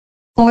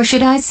 Or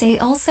should I say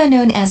also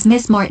known as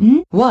Miss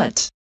Martin?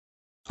 What?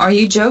 Are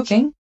you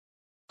joking?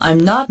 I'm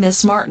not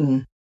Miss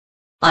Martin.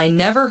 I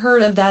never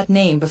heard of that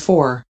name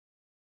before.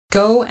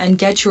 Go and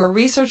get your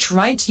research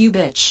right, you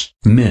bitch.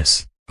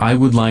 Miss, I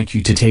would like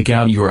you to take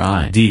out your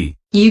ID.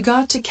 You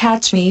got to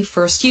catch me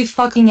first, you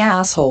fucking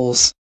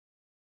assholes.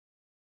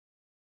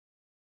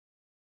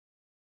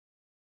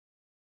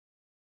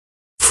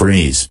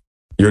 Freeze.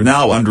 You're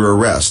now under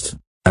arrest.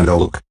 And oh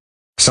look.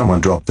 Someone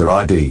dropped their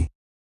ID.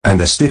 And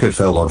the sticker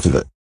fell onto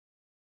it.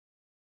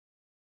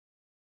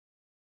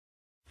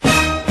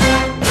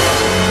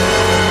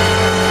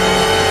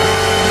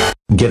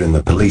 Get in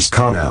the police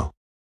car now.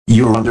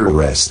 You're under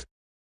arrest.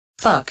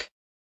 Fuck.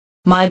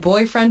 My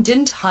boyfriend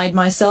didn't hide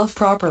myself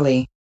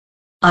properly.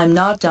 I'm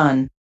not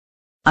done.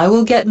 I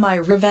will get my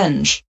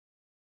revenge.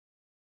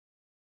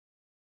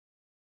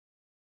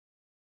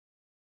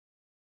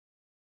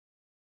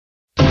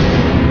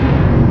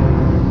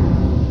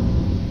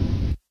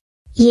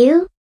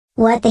 You?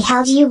 What the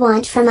hell do you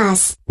want from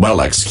us? Well,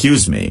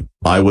 excuse me.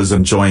 I was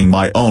enjoying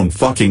my own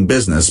fucking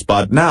business,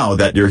 but now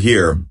that you're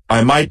here,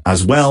 I might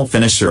as well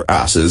finish your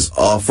asses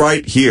off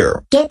right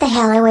here. Get the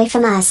hell away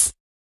from us.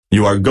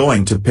 You are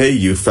going to pay,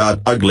 you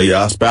fat ugly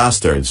ass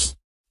bastards.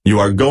 You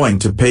are going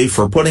to pay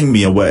for putting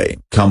me away.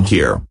 Come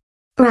here.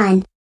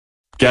 Run.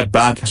 Get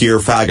back here,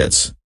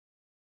 faggots.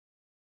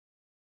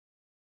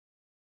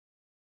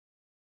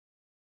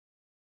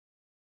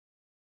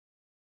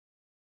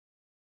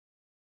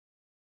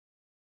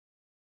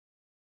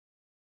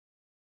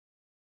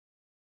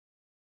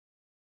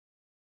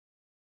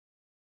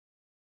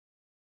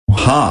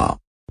 Ha!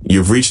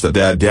 You've reached the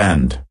dead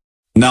end.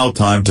 Now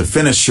time to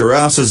finish your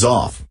asses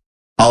off.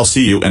 I'll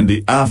see you in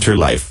the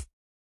afterlife.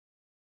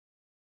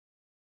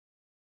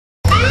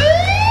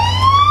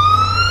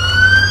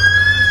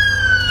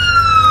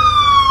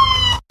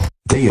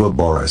 Dear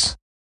Boris.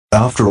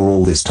 After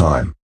all this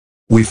time,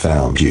 we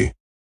found you.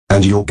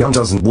 And your gun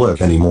doesn't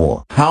work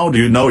anymore. How do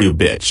you know, you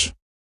bitch?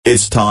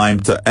 It's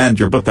time to end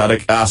your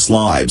pathetic ass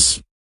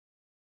lives.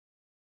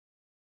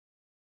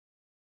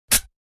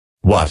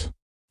 What?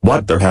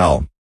 What the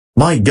hell?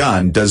 My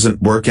gun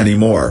doesn't work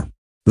anymore.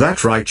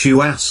 That's right,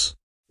 you ass.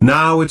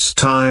 Now it's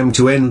time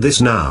to end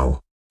this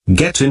now.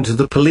 Get into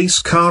the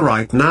police car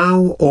right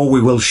now or we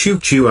will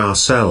shoot you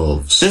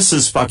ourselves. This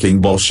is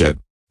fucking bullshit.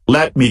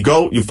 Let me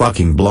go, you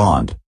fucking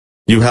blonde.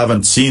 You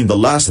haven't seen the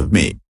last of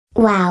me.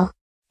 Wow.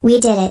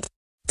 We did it.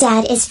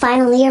 Dad is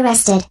finally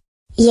arrested.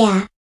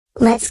 Yeah.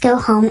 Let's go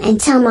home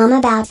and tell Mom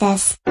about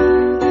this.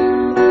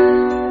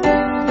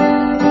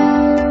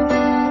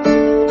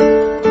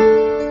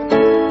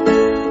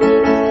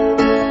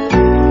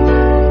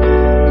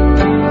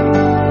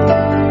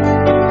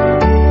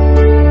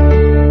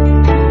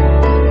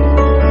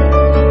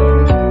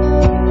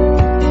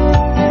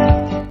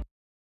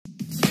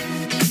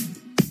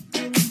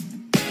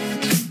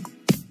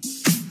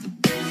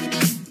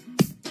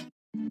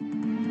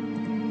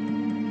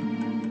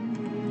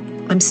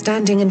 I'm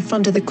standing in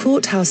front of the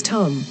courthouse,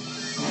 Tom,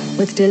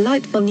 with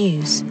delightful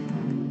news.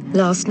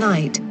 Last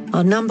night,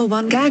 Our number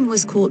one gang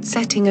was caught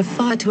setting a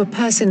fire to a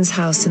person's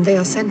house and they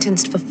are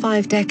sentenced for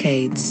 5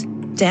 decades.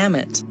 Damn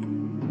it.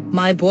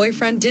 My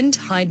boyfriend didn't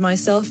hide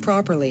myself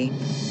properly.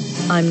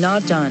 I'm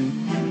not done.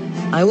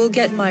 I will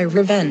get my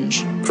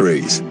revenge.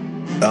 Freeze.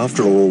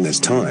 After all this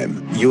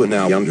time, you are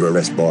now under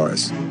arrest,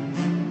 Boris.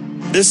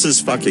 This is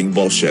fucking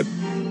bullshit.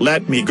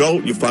 Let me go,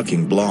 you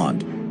fucking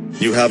blonde.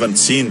 You haven't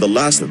seen the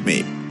last of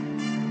me.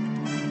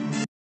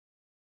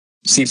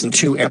 Season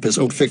 2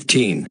 Episode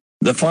 15.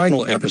 The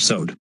final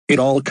episode. It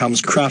all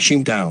comes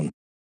crashing down.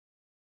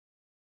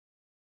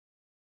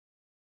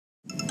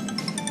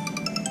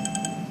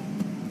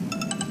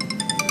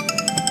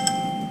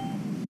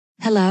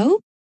 Hello?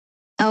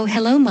 Oh,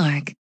 hello,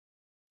 Mark.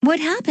 What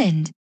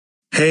happened?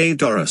 Hey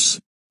Doris.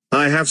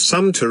 I have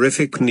some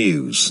terrific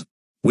news.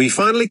 We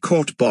finally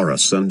caught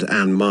Boris and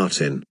Anne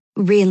Martin.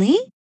 Really?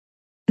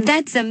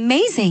 That's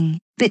amazing.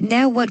 But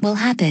now what will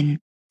happen?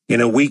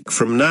 In a week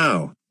from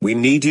now, we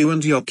need you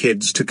and your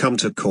kids to come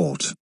to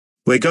court.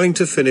 We're going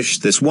to finish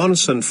this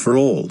once and for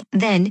all.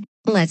 Then,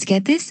 let's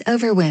get this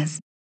over with.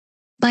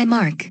 Bye,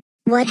 Mark.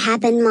 What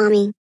happened,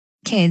 Mommy?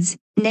 Kids,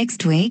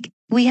 next week,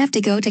 we have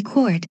to go to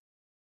court.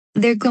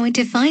 They're going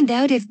to find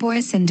out if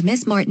Boris and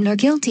Miss Martin are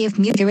guilty of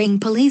murdering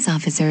police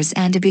officers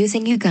and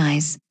abusing you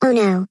guys. Oh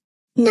no.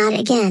 Not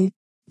again.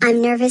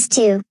 I'm nervous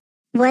too.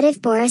 What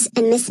if Boris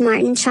and Miss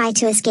Martin try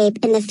to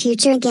escape in the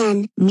future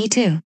again? Me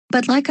too.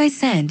 But like I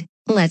said,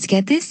 let's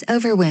get this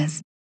over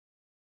with.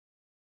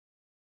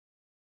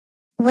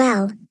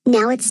 Well,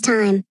 now it's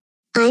time.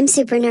 I'm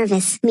super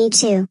nervous. Me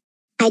too.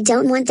 I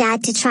don't want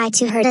Dad to try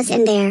to hurt us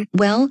in there.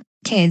 Well,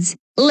 kids,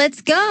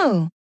 let's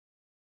go!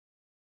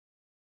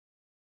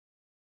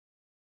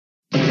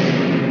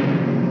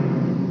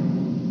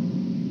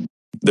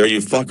 There you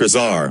fuckers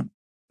are.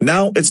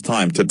 Now it's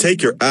time to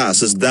take your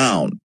asses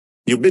down.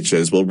 You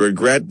bitches will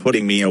regret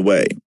putting me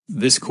away.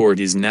 This court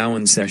is now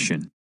in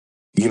session.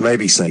 You may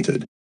be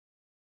seated.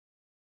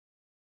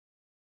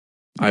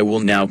 I will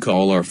now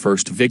call our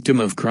first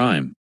victim of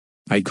crime.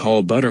 I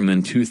call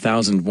Butterman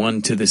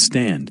 2001 to the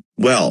stand.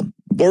 Well,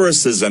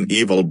 Boris is an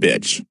evil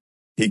bitch.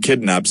 He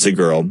kidnaps a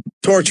girl,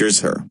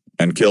 tortures her,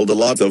 and killed a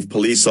lot of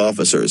police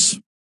officers.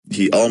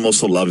 He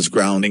almost loves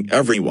grounding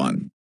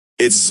everyone.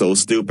 It's so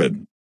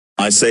stupid.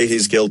 I say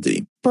he's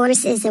guilty.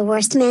 Boris is the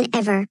worst man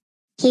ever.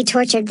 He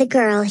tortured the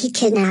girl he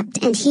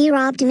kidnapped and he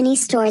robbed many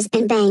stores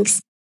and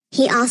banks.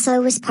 He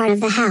also was part of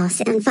the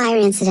house on fire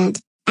incident.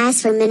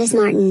 As for Miss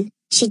Martin,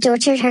 she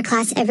tortured her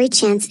class every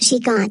chance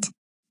she got.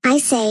 I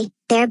say,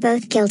 they're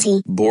both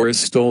guilty. Boris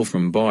stole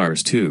from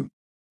bars too.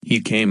 He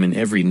came in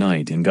every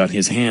night and got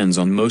his hands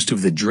on most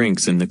of the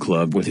drinks in the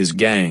club with his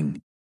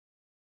gang.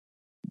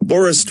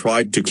 Boris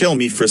tried to kill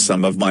me for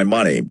some of my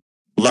money.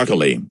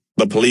 Luckily,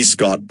 the police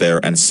got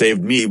there and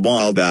saved me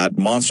while that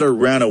monster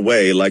ran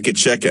away like a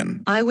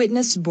chicken. I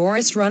witnessed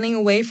Boris running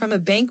away from a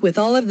bank with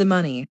all of the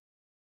money.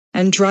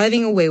 And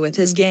driving away with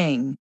his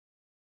gang.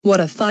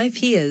 What a thief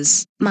he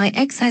is. My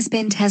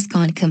ex-husband has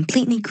gone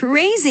completely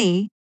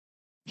crazy.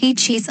 He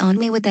cheats on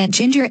me with that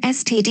ginger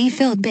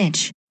STD-filled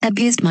bitch,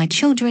 abused my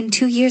children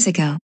 2 years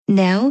ago.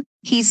 Now,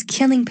 he's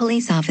killing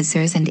police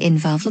officers and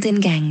involved in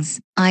gangs.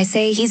 I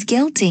say he's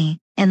guilty,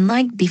 and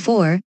like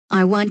before,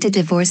 I want to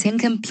divorce him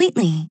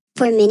completely.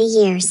 For many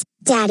years,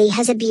 Daddy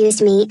has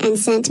abused me and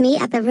sent me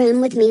up a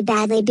room with me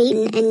badly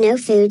beaten and no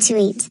food to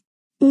eat.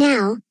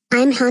 Now,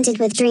 I'm haunted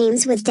with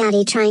dreams with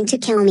Daddy trying to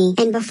kill me.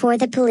 And before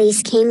the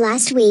police came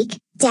last week,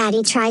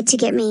 Daddy tried to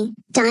get me,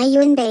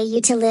 Dayu and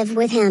Bayu to live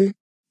with him.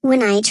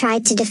 When I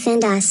tried to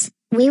defend us,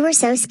 we were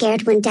so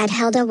scared when Dad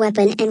held a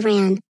weapon and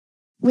ran.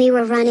 We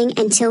were running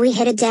until we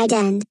hit a dead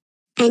end.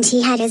 And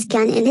he had his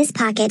gun in his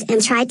pocket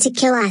and tried to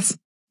kill us.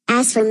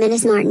 As for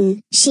Miss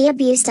Martin, she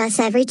abused us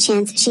every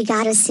chance she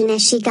got as soon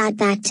as she got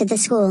back to the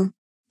school.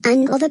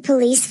 Until the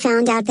police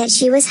found out that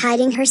she was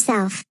hiding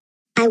herself.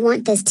 I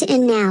want this to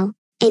end now,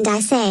 and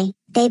I say,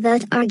 they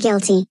both are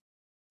guilty.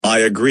 I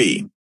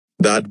agree.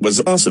 That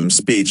was awesome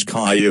speech,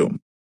 Caillou.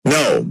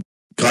 No,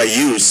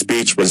 Caillou's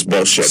speech was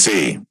bullshit.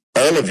 See,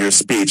 all of your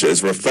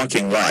speeches were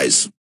fucking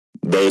lies.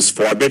 Those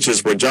 4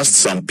 bitches were just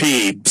some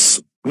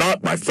peeps,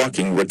 not my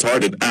fucking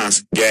retarded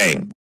ass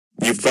gang.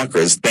 You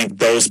fuckers think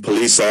those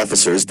police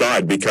officers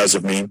died because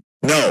of me?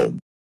 No.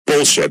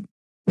 Bullshit.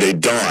 They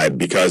died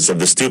because of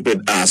the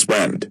stupid ass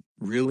wind.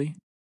 Really?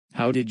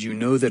 How did you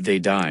know that they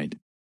died?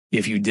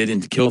 If you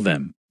didn't kill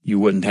them, you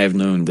wouldn't have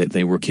known that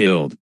they were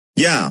killed.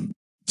 Yeah.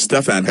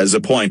 Stefan has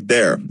a point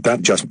there.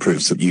 That just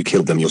proves that you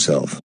killed them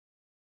yourself.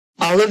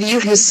 All of you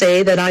who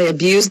say that I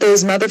abused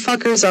those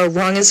motherfuckers are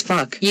wrong as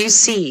fuck. You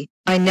see,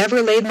 I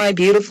never laid my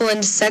beautiful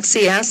and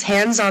sexy ass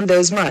hands on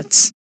those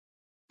mutts.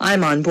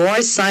 I'm on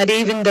Boris' side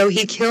even though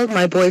he killed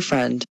my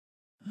boyfriend.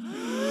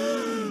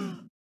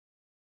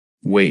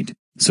 Wait,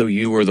 so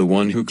you were the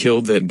one who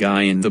killed that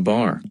guy in the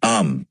bar?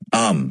 Tell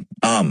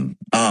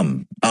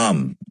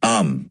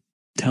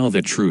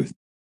the truth.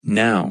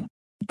 Now.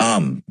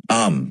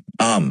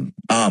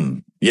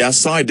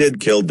 Yes, I did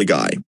kill the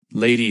guy.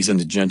 Ladies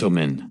and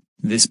gentlemen,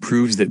 this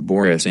proves that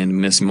Boris and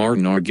Miss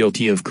Martin are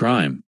guilty of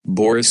crime.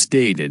 Boris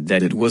stated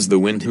that it was the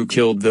wind who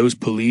killed those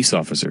police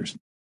officers.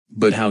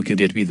 But how could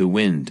it be the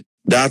wind?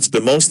 That's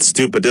the most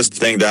stupidest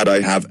thing that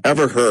I have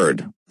ever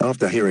heard.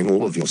 After hearing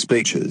all of your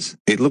speeches,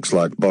 it looks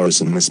like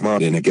Boris and Miss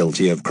Martin are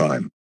guilty of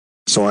crime.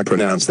 So I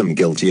pronounce them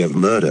guilty of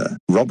murder,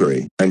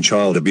 robbery, and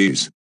child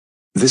abuse.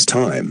 This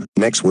time,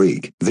 next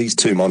week, these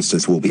two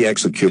monsters will be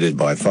executed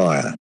by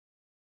fire.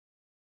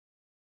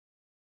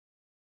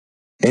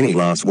 Any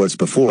last words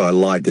before I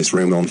light this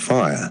room on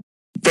fire?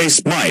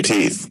 Face my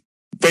teeth.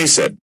 Face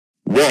it.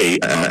 Way.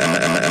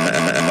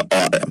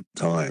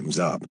 Time's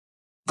up.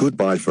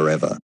 Goodbye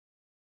forever.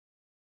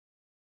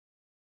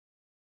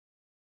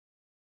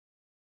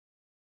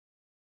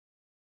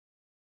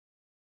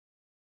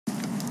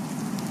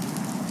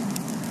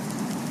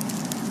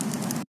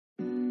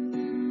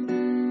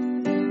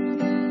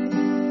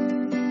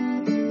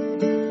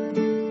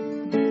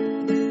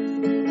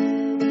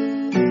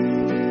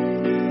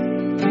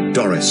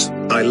 Doris,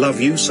 I love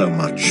you so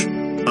much.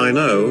 I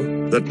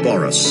know that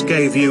Boris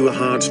gave you a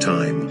hard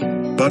time.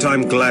 But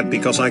I'm glad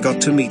because I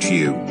got to meet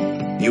you.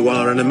 You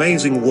are an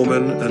amazing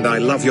woman and I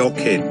love your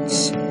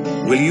kids.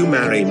 Will you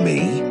marry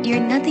me? You're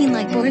nothing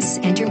like Boris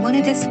and you're one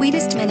of the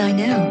sweetest men I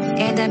know,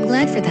 and I'm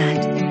glad for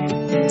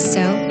that. So,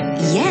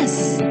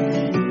 yes,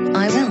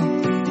 I will.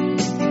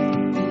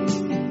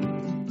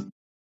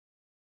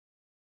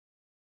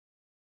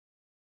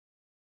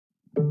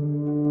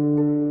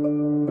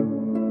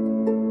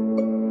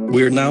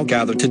 We're now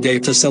gathered today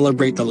to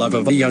celebrate the love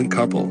of a young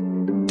couple.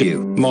 Do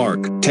you,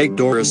 Mark, take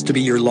Doris to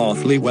be your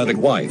lawfully wedded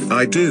wife?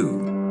 I do.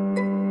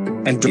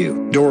 And do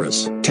you,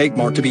 Doris, take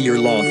Mark to be your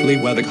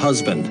lawfully wedded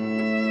husband?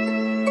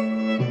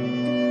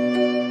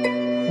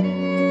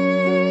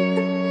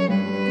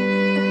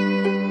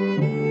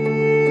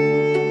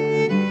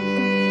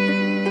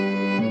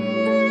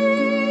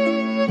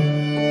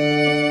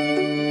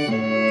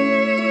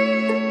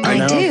 I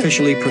now do.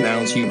 Officially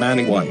pronounce you man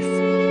and wife.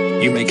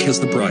 You may kiss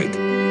the bride.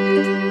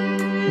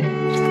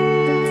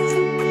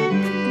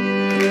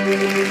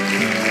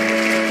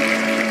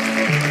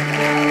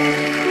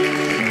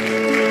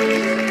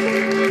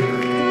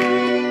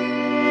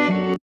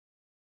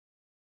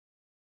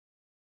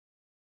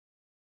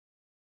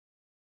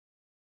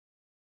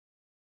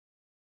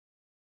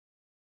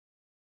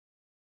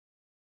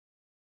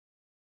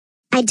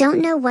 I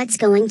don't know what's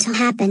going to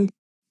happen.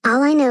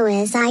 All I know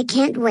is I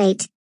can't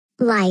wait.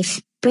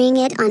 Life, bring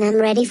it on, I'm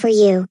ready for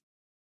you.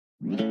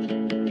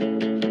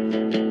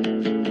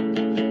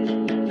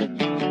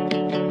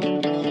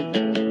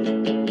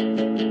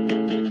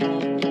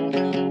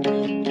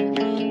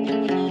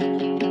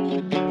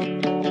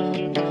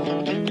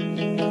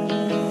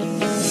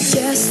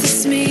 Yes,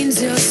 this means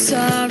you're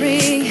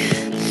sorry.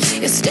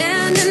 You're standing